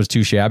didn't think that was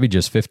too shabby,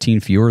 just 15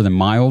 fewer than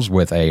Miles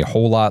with a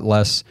whole lot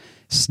less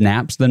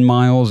snaps than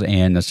Miles,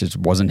 and this just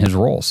wasn't his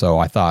role. So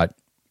I thought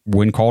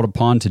when called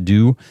upon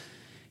to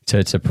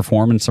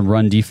perform in some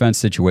run defense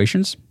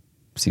situations,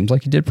 seems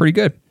like he did pretty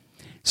good.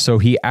 So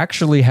he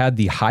actually had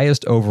the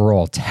highest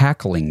overall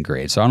tackling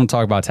grade. So I don't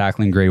talk about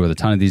tackling grade with a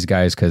ton of these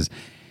guys because,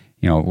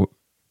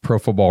 Pro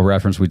Football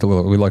Reference, we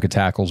look at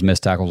tackles,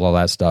 missed tackles, all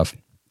that stuff.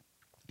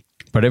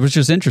 But it was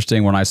just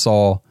interesting when I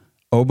saw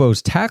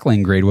Obo's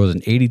tackling grade was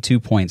an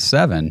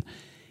 82.7,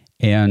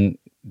 and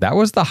that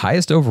was the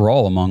highest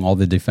overall among all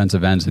the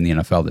defensive ends in the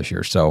NFL this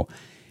year. So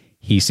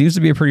he seems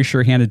to be a pretty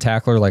sure-handed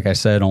tackler. Like I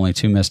said, only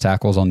 2 missed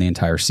tackles on the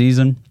entire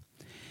season.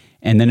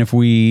 And then if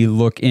we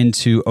look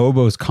into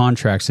Obo's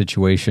contract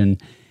situation,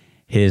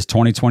 his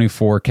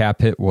 2024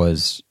 cap hit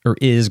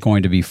is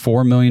going to be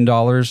 $4 million,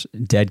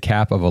 dead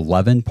cap of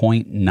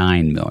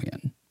 $11.9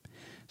 million.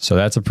 So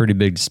that's a pretty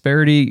big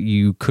disparity.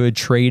 You could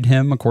trade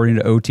him, according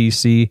to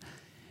OTC,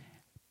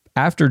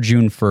 after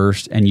June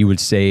 1st, and you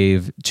would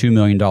save $2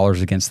 million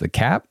against the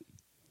cap.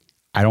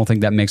 I don't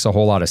think that makes a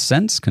whole lot of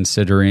sense,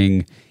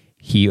 considering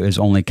he is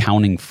only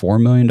counting $4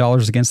 million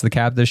against the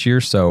cap this year.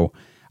 So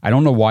I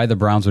don't know why the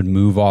Browns would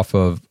move off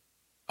of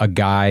a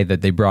guy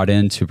that they brought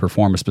in to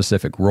perform a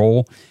specific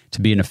role,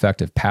 to be an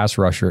effective pass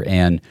rusher,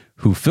 and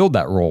who filled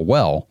that role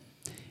well.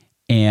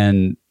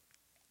 And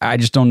I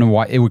just don't know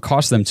why it would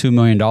cost them $2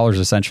 million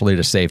essentially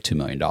to save $2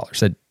 million.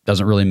 It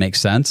doesn't really make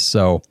sense.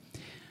 So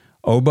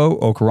Obo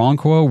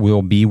Okoronkwo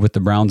will be with the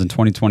Browns in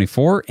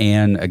 2024.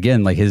 And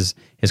again, like his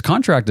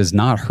contract does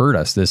not hurt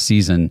us this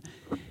season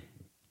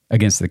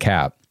against the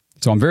cap.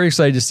 So I'm very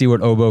excited to see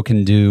what Obo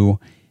can do,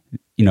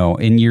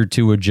 in year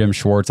 2 with Jim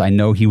Schwartz. I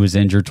know he was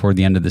injured toward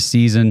the end of the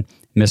season,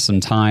 missed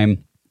some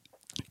time,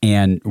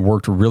 and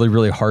worked really,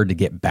 really hard to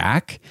get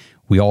back.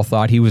 We all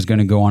thought he was going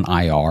to go on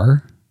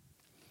IR.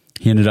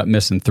 He ended up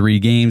missing 3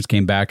 games,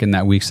 came back in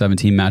that Week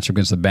 17 matchup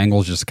against the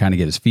Bengals just to kind of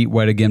get his feet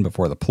wet again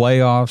before the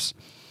playoffs.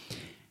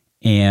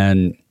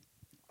 And,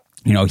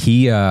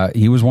 he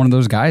was one of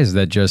those guys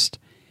that just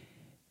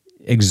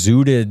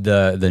exuded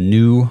the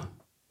new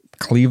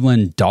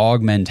Cleveland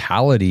dog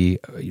mentality,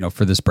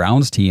 for this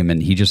Browns team.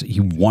 And he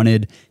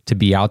wanted to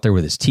be out there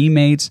with his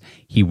teammates.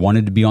 He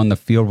wanted to be on the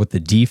field with the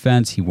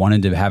defense. He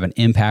wanted to have an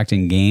impact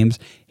in games.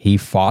 He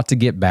fought to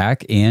get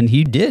back, and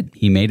he did.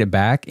 He made it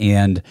back,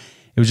 and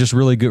it was just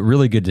really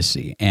good to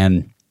see.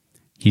 And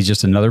he's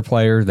just another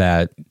player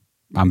that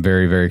I'm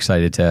very, very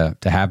excited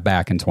to have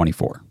back in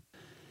 24.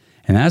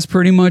 And that's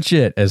pretty much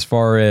it as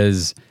far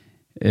as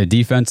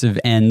defensive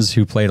ends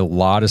who played a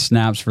lot of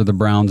snaps for the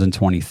Browns in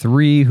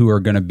 23, who are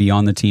going to be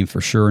on the team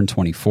for sure in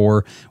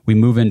 24. We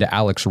move into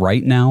Alex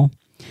Wright now.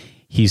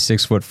 He's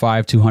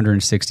 6'5",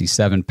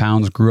 267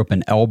 pounds, grew up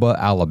in Elba,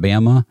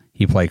 Alabama.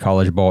 He played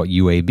college ball at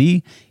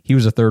UAB. He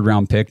was a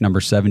third-round pick, number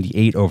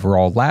 78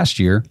 overall last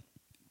year.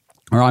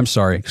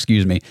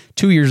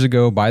 2 years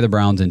ago by the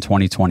Browns in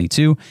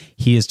 2022.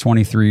 He is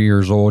 23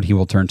 years old. He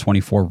will turn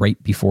 24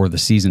 right before the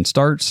season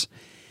starts.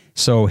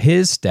 So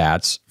his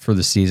stats for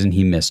the season,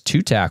 he missed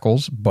 2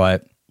 tackles,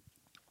 but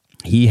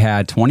he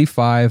had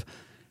 25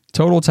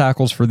 total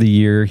tackles for the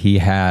year. He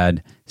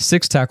had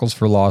 6 tackles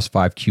for loss,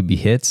 5 QB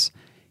hits.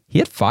 He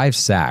had 5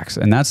 sacks,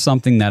 and that's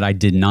something that I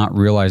did not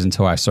realize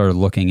until I started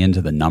looking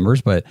into the numbers.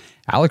 But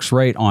Alex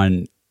Wright,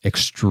 on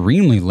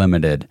extremely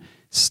limited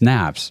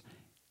snaps,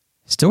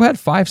 still had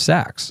 5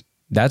 sacks.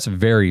 That's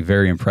very,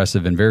 very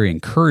impressive and very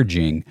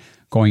encouraging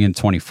going into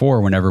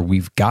 24 whenever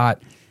we've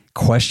got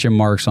question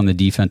marks on the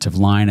defensive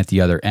line at the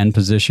other end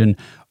position.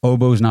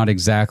 Obo's not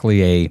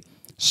exactly a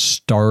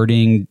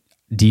starting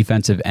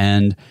defensive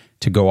end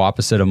to go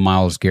opposite of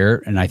Myles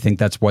Garrett, and I think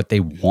that's what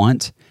they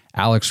want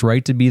Alex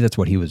Wright to be. That's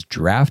what he was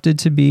drafted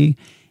to be.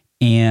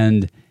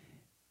 And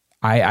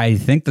I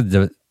think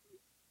that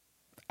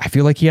I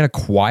feel like he had a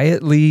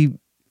quietly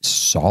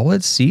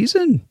solid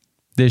season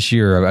this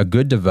year, a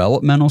good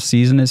developmental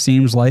season, it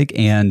seems like.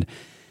 And,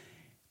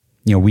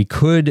 we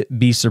could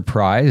be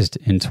surprised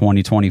in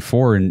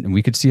 2024 and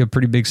we could see a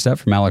pretty big step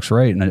from Alex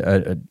Wright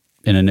in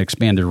an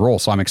expanded role.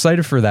 So I'm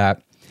excited for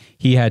that.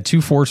 He had 2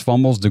 forced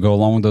fumbles to go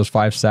along with those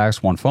 5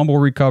 sacks, 1 fumble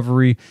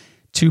recovery,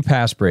 2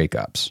 pass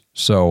breakups.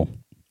 So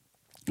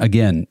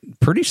again,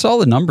 pretty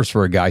solid numbers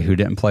for a guy who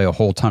didn't play a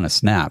whole ton of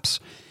snaps.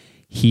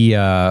 He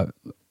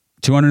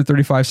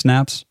 235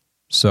 snaps.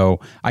 So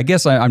I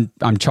guess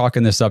I'm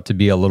chalking this up to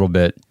be a little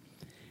bit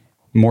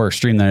more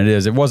extreme than it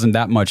is. It wasn't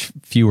that much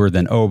fewer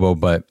than Obo,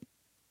 but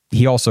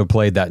he also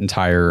played that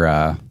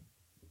entire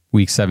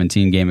Week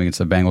 17 game against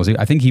the Bengals.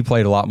 I think he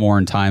played a lot more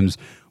in times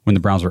when the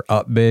Browns were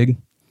up big,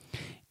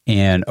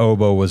 and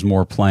Obo was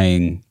more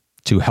playing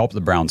to help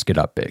the Browns get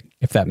up big,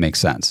 if that makes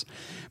sense.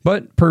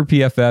 But per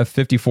PFF,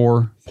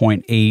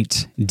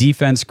 54.8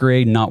 defense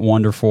grade, not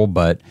wonderful,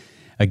 but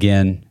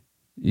again,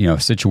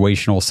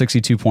 situational.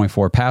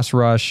 62.4 pass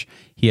rush.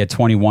 He had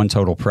 21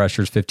 total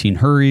pressures, 15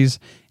 hurries,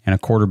 and a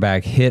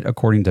quarterback hit.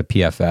 According to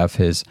PFF,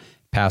 his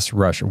pass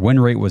rush win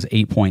rate was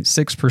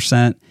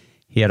 8.6%.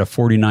 He had a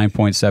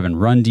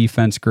 49.7 run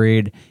defense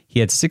grade.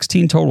 He had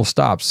 16 total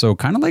stops, so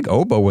kind of like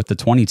Obo with the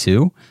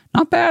 22.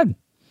 Not bad.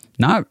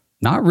 Not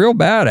real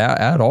bad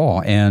at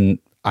all. And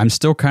I'm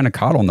still kind of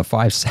caught on the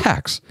 5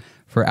 sacks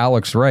for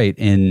Alex Wright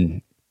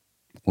in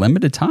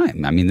limited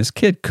time. I mean, this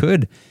kid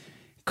could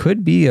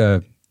be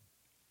a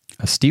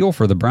steal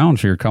for the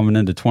Browns here coming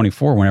into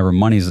 24 whenever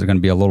money's going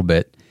to be a little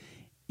bit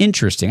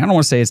interesting. I don't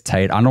want to say it's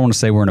tight. I don't want to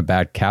say we're in a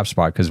bad cap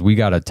spot because we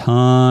got a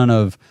ton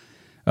of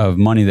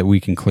money that we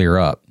can clear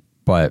up.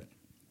 But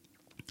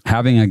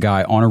having a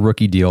guy on a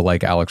rookie deal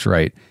like Alex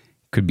Wright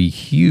could be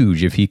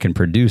huge if he can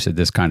produce at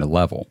this kind of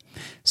level.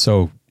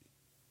 So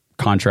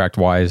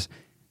contract-wise,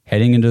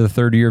 heading into the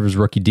third year of his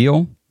rookie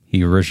deal,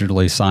 he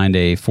originally signed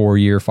a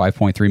 4-year,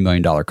 $5.3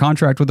 million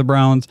contract with the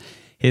Browns.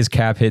 His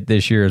cap hit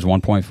this year is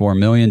 $1.4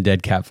 million,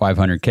 dead cap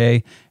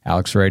 $500K.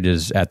 Alex Wright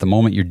is, at the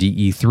moment, your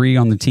DE3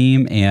 on the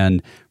team,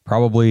 and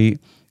probably,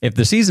 if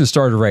the season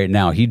started right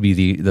now, he'd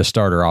be the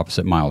starter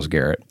opposite Myles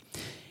Garrett.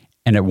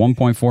 And at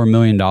 $1.4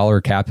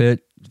 million cap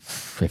hit,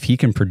 if he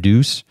can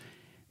produce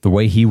the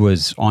way he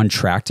was on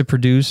track to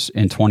produce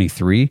in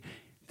 23,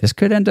 this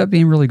could end up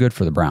being really good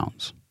for the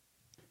Browns.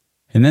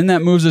 And then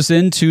that moves us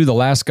into the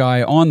last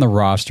guy on the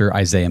roster,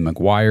 Isaiah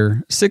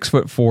McGuire,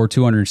 6'4",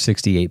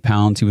 268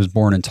 pounds. He was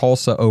born in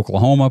Tulsa,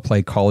 Oklahoma,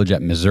 played college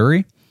at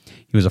Missouri.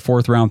 He was a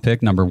 4th-round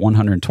pick, number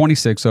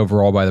 126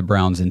 overall by the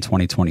Browns in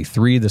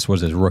 2023. This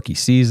was his rookie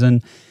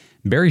season.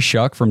 Barry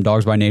Shuck from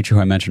Dogs by Nature,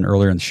 who I mentioned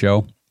earlier in the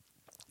show,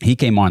 he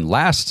came on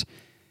last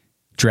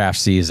draft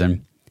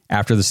season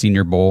after the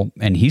Senior Bowl,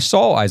 and he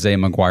saw Isaiah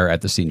McGuire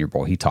at the Senior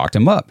Bowl. He talked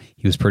him up.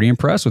 He was pretty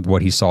impressed with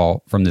what he saw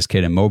from this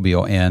kid in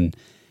Mobile, and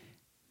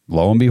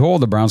lo and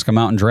behold, the Browns come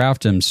out and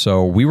draft him.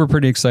 So we were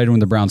pretty excited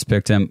when the Browns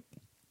picked him.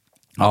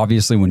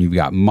 Obviously, when you've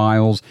got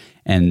Myles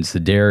and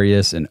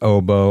Za'Darius and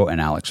Obo and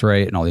Alex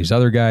Wright and all these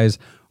other guys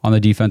on the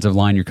defensive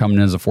line, you're coming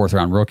in as a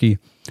 4th-round rookie.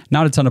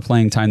 Not a ton of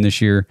playing time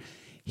this year.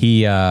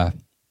 He,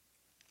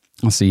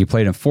 he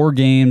played in 4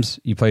 games.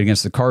 He played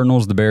against the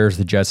Cardinals, the Bears,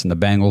 the Jets, and the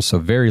Bengals, so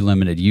very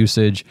limited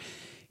usage.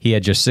 He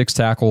had just 6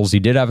 tackles. He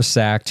did have a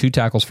sack, 2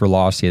 tackles for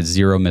loss. He had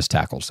 0 missed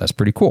tackles. That's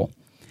pretty cool.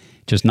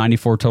 Just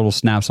 94 total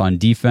snaps on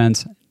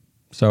defense.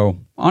 So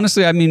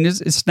honestly, I mean,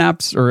 his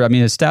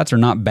stats are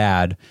not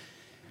bad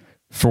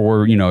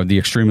for, the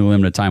extremely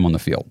limited time on the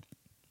field.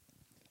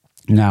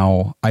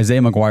 Now, Isaiah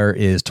McGuire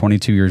is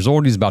 22 years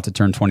old. He's about to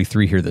turn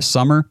 23 here this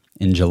summer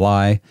in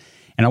July.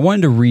 And I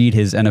wanted to read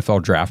his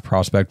NFL draft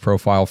prospect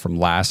profile from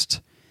last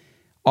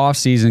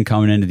offseason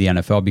coming into the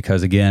NFL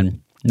because,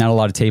 again, not a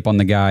lot of tape on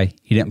the guy.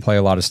 He didn't play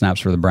a lot of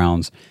snaps for the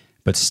Browns,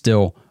 but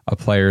still a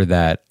player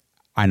that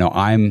I know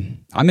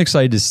I'm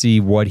excited to see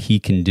what he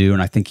can do,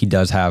 and I think he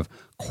does have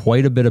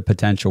quite a bit of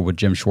potential with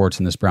Jim Schwartz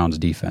in this Browns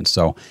defense.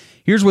 So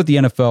here's what the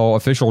NFL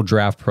official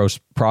draft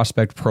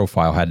prospect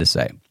profile had to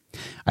say.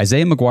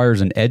 Isaiah McGuire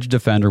is an edge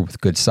defender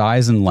with good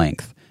size and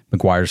length.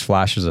 McGuire's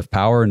flashes of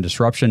power and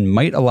disruption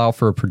might allow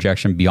for a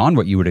projection beyond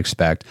what you would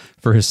expect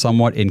for his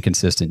somewhat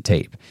inconsistent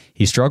tape.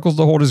 He struggles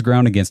to hold his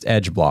ground against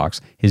edge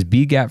blocks. His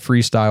B-gap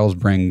freestyles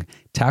bring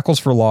tackles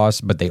for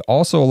loss, but they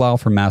also allow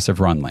for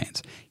massive run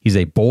lanes. He's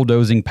a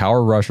bulldozing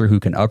power rusher who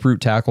can uproot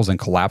tackles and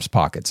collapse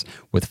pockets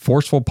with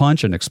forceful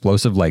punch and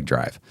explosive leg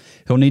drive.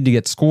 He'll need to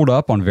get schooled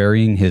up on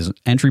varying his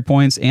entry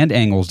points and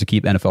angles to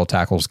keep NFL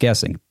tackles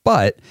guessing,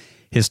 but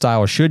his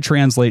style should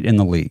translate in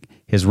the league.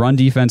 His run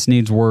defense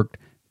needs work,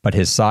 but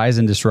his size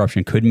and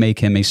disruption could make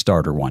him a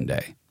starter one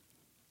day.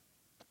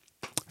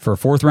 For a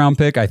 4th round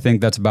pick, I think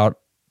that's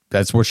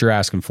what you're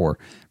asking for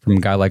from a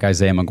guy like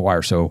Isaiah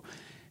McGuire. So,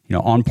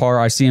 on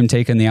par, I see him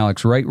taking the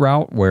Alex Wright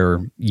route,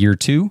 where year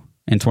 2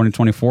 in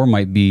 2024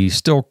 might be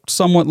still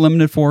somewhat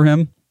limited for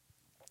him,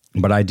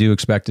 but I do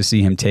expect to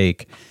see him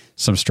take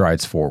some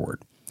strides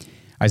forward.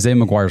 Isaiah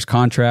McGuire's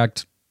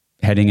contract,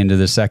 heading into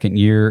the 2nd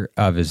year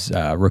of his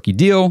rookie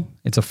deal,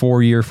 it's a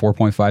 4-year,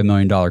 $4.5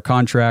 million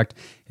contract.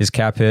 His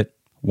cap hit,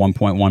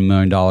 $1.1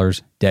 million.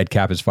 Dead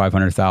cap is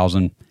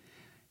 $500,000.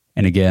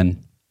 And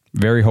again,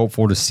 very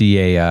hopeful to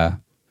see a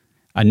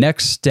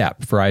next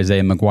step for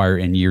Isaiah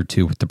McGuire in year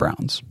 2 with the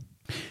Browns.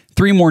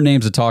 3 more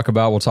names to talk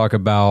about. We'll talk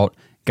about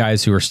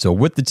guys who are still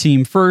with the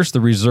team first,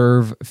 the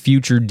reserve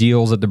future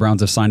deals that the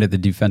Browns have signed at the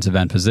defensive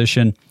end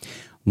position.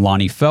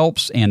 Lonnie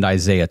Phelps and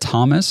Isaiah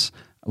Thomas.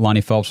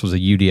 Lonnie Phelps was a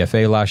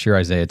UDFA last year.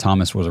 Isaiah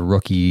Thomas was a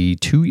rookie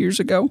 2 years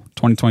ago,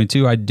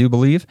 2022, I do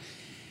believe.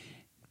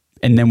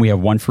 And then we have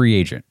one free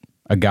agent,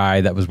 a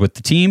guy that was with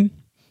the team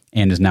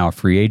and is now a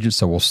free agent.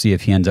 So we'll see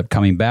if he ends up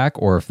coming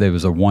back or if there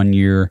was a 1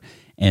 year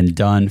and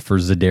done for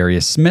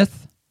Zadarius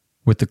Smith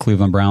with the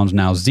Cleveland Browns,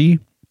 now Z.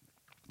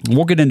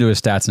 We'll get into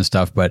his stats and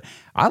stuff, but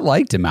I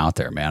liked him out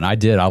there, man. I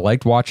did. I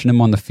liked watching him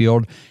on the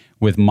field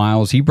with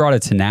Miles. He brought a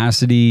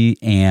tenacity,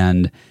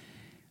 and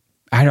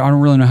I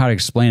don't really know how to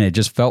explain it. It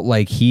just felt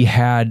like he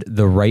had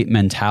the right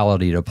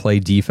mentality to play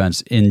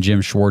defense in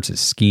Jim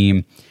Schwartz's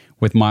scheme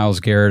with Myles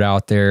Garrett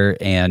out there.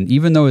 And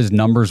even though his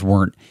numbers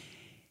weren't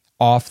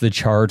off the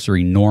charts or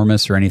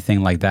enormous or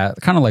anything like that,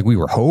 kind of like we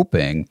were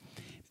hoping,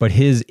 but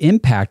his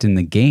impact in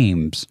the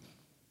games,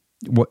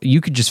 you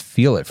could just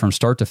feel it from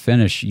start to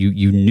finish.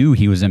 You knew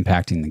he was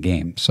impacting the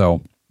game.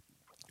 So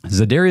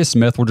Zadarius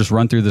Smith, we'll just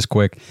run through this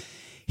quick.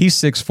 He's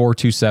 6'4",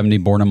 270,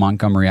 born in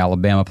Montgomery,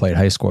 Alabama, played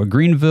high school at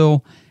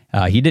Greenville.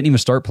 He didn't even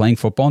start playing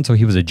football until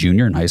he was a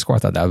junior in high school. I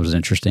thought that was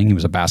interesting. He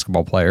was a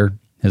basketball player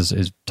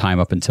his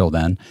time up until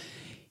then.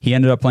 He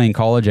ended up playing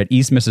college at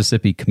East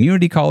Mississippi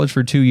Community College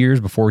for 2 years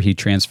before he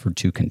transferred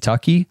to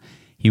Kentucky.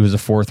 He was a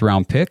 4th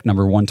round pick,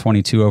 number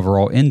 122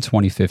 overall in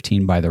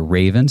 2015 by the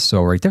Ravens.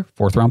 So right there,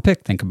 4th round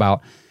pick. Think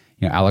about,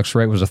 Alex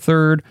Wright was a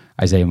 3rd,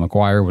 Isaiah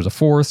McGuire was a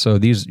 4th. So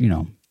these,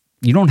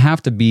 you don't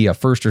have to be a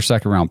 1st or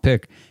 2nd round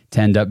pick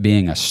to end up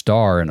being a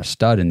star and a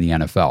stud in the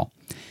NFL.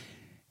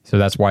 So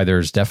that's why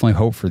there's definitely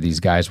hope for these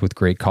guys with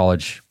great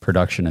college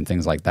production and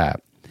things like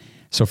that.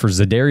 So for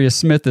Zadarius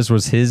Smith, this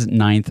was his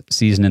 9th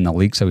season in the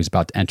league, so he's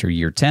about to enter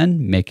year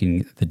 10,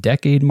 making the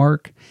decade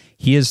mark.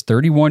 He is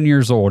 31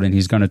 years old, and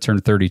he's going to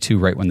turn 32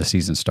 right when the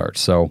season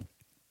starts. So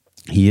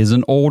he is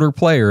an older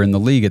player in the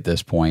league at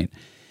this point.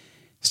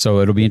 So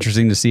it'll be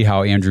interesting to see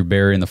how Andrew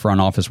Berry in the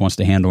front office wants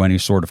to handle any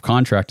sort of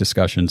contract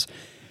discussions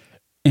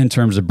in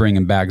terms of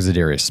bringing back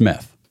Zadarius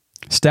Smith.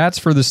 Stats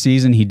for the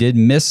season, he did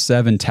miss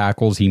 7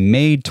 tackles. He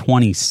made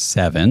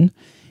 27.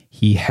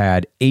 He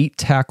had 8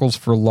 tackles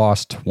for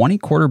loss, 20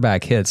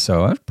 quarterback hits.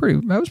 So that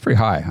was pretty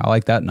high. I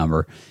like that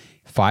number.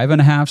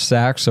 5.5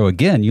 sacks. So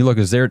again, you look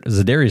at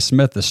Zadarius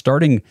Smith, the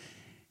starting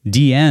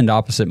D end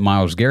opposite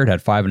Myles Garrett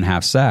had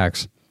 5.5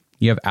 sacks.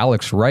 You have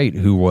Alex Wright,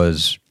 who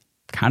was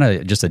kind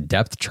of just a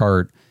depth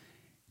chart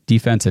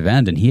defensive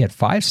end, and he had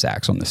 5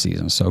 sacks on the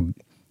season. So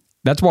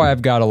that's why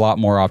I've got a lot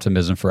more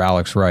optimism for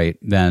Alex Wright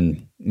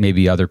than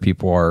maybe other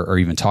people are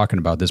even talking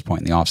about at this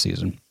point in the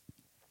offseason.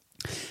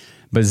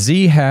 But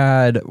Z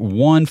had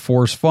 1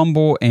 forced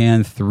fumble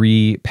and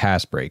 3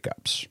 pass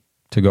breakups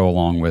to go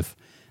along with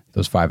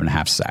those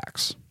 5.5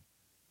 sacks.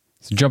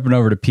 So jumping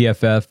over to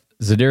PFF,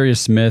 Zadarius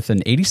Smith, an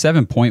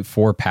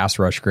 87.4 pass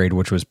rush grade,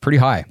 which was pretty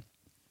high.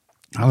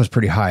 That was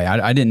pretty high.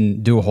 I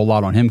didn't do a whole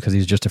lot on him because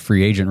he's just a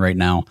free agent right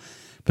now.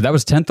 But that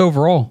was 10th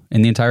overall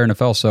in the entire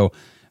NFL. So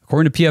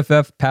according to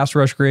PFF pass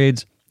rush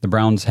grades, the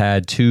Browns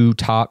had 2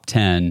 top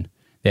 10.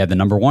 They had the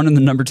number 1 and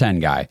the number 10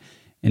 guy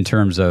in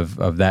terms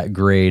of that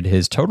grade.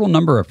 His total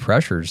number of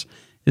pressures,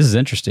 this is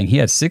interesting. He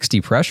had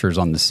 60 pressures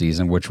on the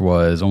season, which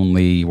was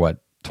only,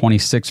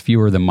 26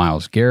 fewer than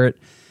Myles Garrett.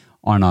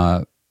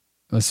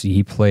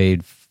 He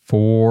played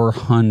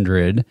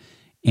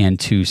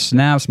 402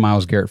 snaps.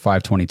 Myles Garrett,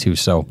 522.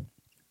 So,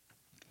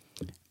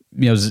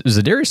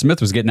 Zadarius Smith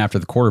was getting after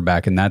the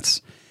quarterback, and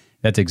that's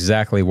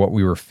exactly what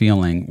we were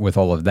feeling with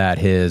all of that.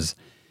 His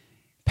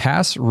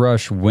pass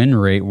rush win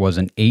rate was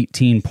an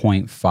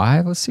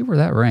 18.5. Let's see where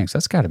that ranks.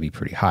 That's got to be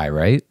pretty high,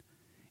 right?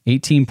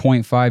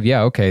 18.5.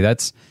 Yeah, okay.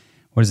 That's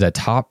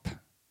top?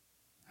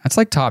 That's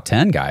like top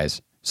 10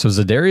 guys. So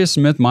Zadarius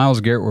Smith, Myles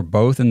Garrett were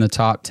both in the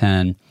top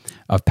 10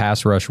 of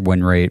pass rush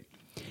win rate.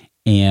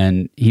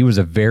 And he was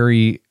a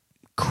very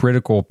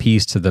critical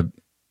piece to the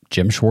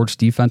Jim Schwartz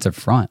defensive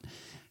front.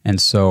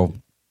 And so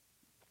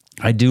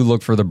I do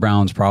look for the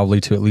Browns probably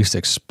to at least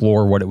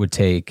explore what it would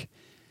take,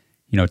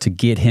 to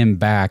get him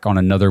back on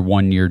another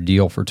 1-year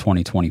deal for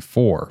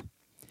 2024.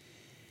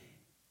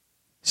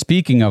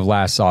 Speaking of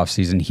last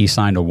offseason, he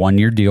signed a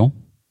 1-year deal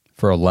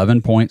for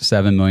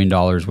 $11.7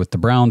 million with the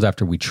Browns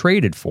after we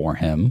traded for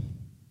him.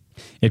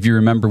 If you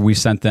remember, we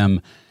sent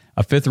them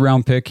a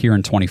 5th-round pick here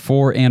in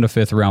 24 and a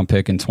 5th-round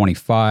pick in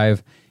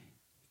 25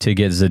 to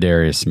get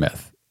Za'Darius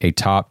Smith, a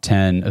top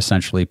 10,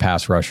 essentially,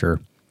 pass rusher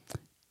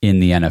in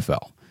the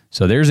NFL.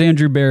 So there's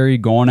Andrew Berry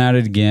going at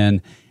it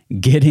again,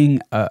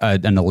 getting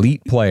an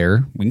elite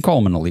player. We can call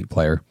him an elite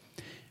player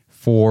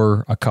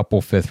for a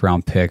couple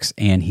 5th-round picks,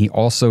 and he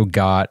also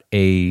got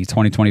a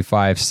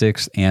 2025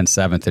 6th and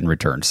 7th in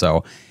return.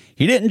 So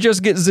he didn't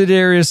just get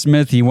Za'Darius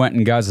Smith. He went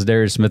and got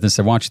Za'Darius Smith and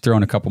said, why don't you throw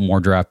in a couple more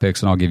draft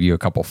picks and I'll give you a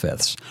couple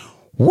 5ths.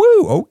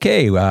 Woo!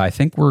 Okay, I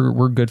think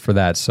we're good for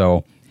that.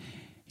 So,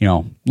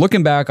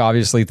 looking back,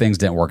 obviously things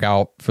didn't work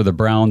out for the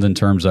Browns in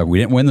terms of we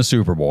didn't win the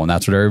Super Bowl, and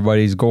that's what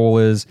everybody's goal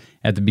is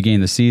at the beginning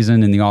of the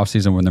season, in the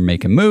offseason when they're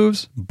making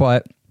moves.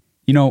 But,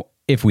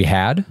 if we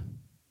had,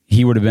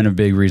 he would have been a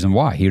big reason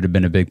why. He would have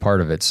been a big part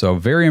of it. So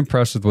very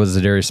impressed with what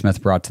Za'Darius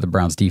Smith brought to the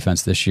Browns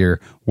defense this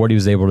year, what he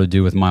was able to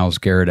do with Myles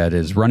Garrett at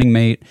his running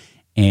mate,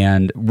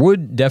 and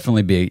would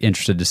definitely be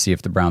interested to see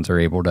if the Browns are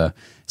able to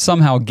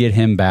somehow get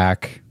him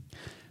back.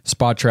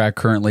 Spot Track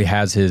currently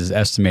has his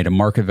estimated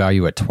market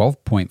value at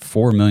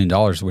 $12.4 million,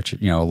 which,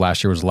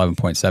 last year was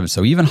 11.7.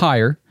 So even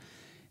higher.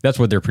 That's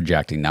what they're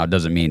projecting. Now, it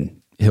doesn't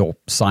mean he'll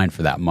sign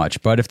for that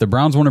much. But if the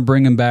Browns want to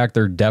bring him back,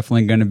 they're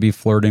definitely going to be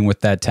flirting with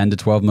that $10 to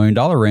 $12 million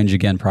range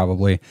again,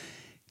 probably,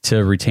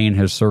 to retain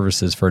his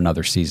services for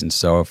another season.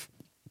 So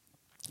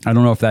I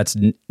don't know if that's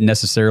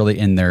necessarily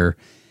in their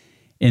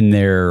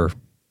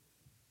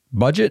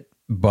budget,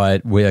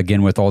 but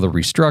with all the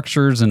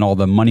restructures and all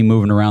the money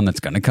moving around that's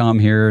going to come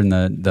here in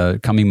the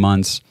coming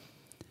months,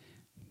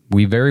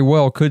 we very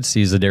well could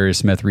see Za'Darius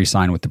Smith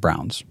re-sign with the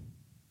Browns.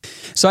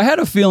 So I had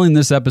a feeling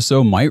this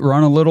episode might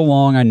run a little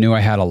long. I knew I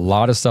had a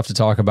lot of stuff to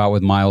talk about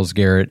with Myles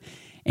Garrett,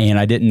 and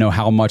I didn't know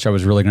how much I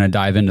was really going to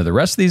dive into the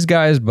rest of these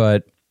guys,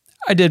 but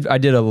I did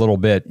a little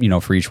bit,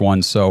 for each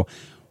one. So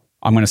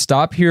I'm going to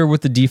stop here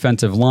with the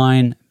defensive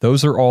line.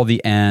 Those are all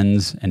the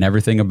ends and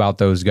everything about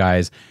those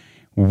guys.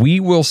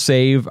 We will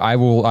save. I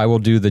will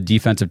do the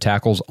defensive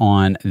tackles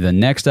on the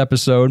next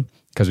episode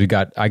because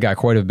I got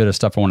quite a bit of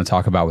stuff I want to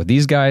talk about with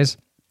these guys,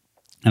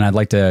 and I'd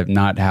like to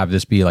not have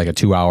this be like a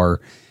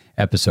 2-hour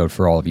episode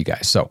for all of you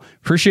guys. So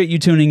appreciate you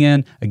tuning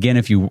in. Again,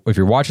 if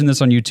you're watching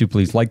this on YouTube,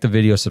 please like the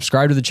video,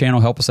 subscribe to the channel,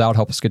 help us out,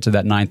 help us get to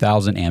that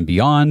 9,000 and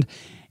beyond.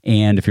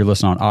 And if you're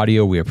listening on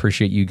audio, we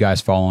appreciate you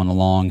guys following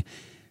along,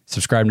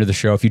 subscribing to the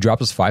show. If you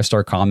drop us a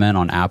 5-star comment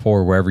on Apple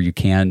or wherever you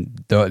can,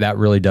 that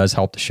really does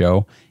help the show.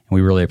 And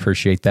we really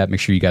appreciate that.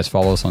 Make sure you guys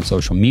follow us on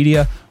social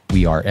media.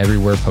 We are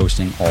everywhere,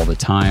 posting all the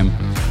time.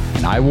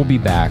 And I will be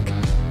back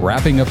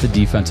wrapping up the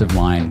defensive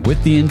line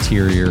with the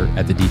interior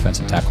at the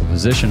defensive tackle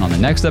position on the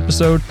next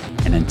episode.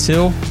 And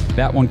until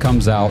that one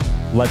comes out,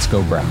 let's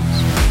go Browns.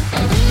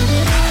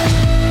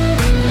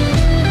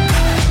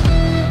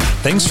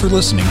 Thanks for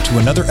listening to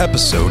another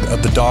episode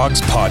of the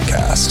Dogs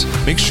Podcast.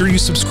 Make sure you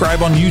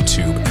subscribe on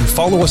YouTube and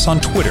follow us on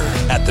Twitter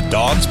at the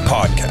Dogs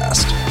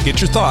Podcast. Get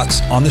your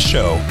thoughts on the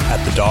show at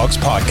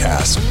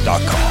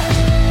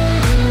thedogspodcast.com.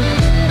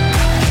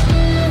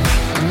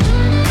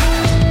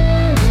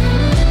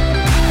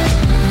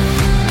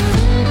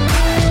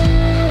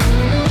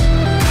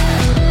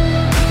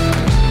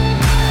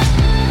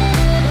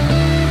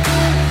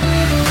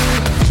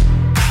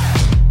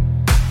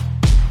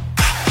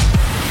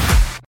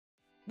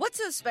 What's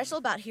so special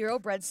about Hero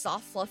Bread's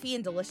soft, fluffy,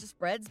 and delicious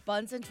breads,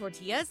 buns, and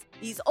tortillas?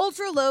 These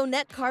ultra-low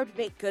net-carb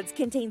baked goods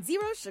contain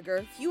 0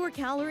 sugar, fewer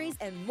calories,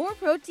 and more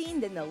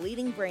protein than the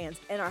leading brands,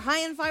 and are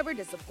high in fiber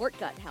to support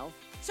gut health.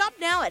 Shop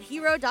now at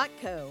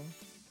Hero.co.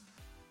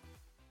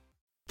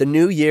 The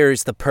new year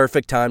is the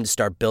perfect time to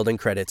start building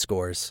credit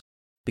scores.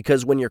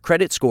 Because when your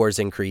credit scores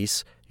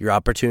increase, your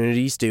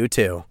opportunities do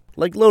too.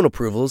 Like loan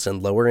approvals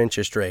and lower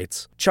interest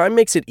rates. Chime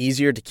makes it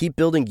easier to keep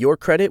building your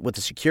credit with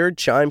a secured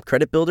Chime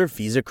Credit Builder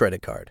Visa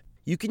credit card.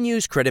 You can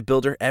use Credit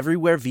Builder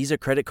everywhere Visa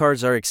credit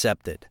cards are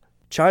accepted.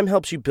 Chime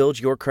helps you build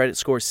your credit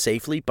score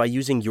safely by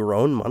using your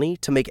own money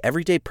to make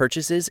everyday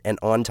purchases and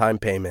on-time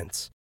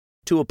payments.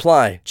 To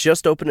apply,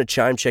 just open a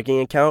Chime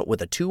checking account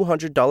with a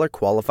 $200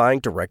 qualifying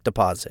direct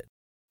deposit.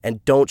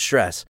 And don't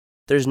stress,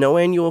 there's no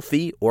annual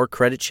fee or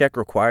credit check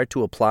required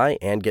to apply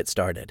and get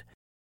started.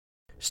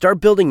 Start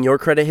building your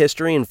credit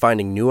history and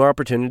finding new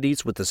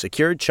opportunities with the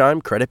secured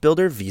Chime Credit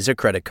Builder Visa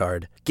credit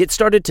card. Get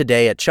started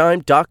today at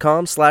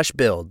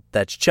chime.com/build.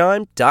 That's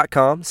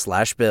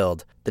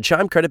chime.com/build. The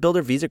Chime Credit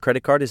Builder Visa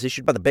credit card is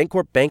issued by the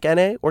Bancorp Bank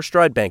N.A. or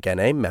Stride Bank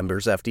N.A.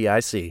 members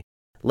FDIC.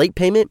 Late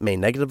payment may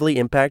negatively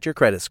impact your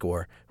credit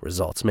score.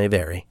 Results may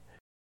vary.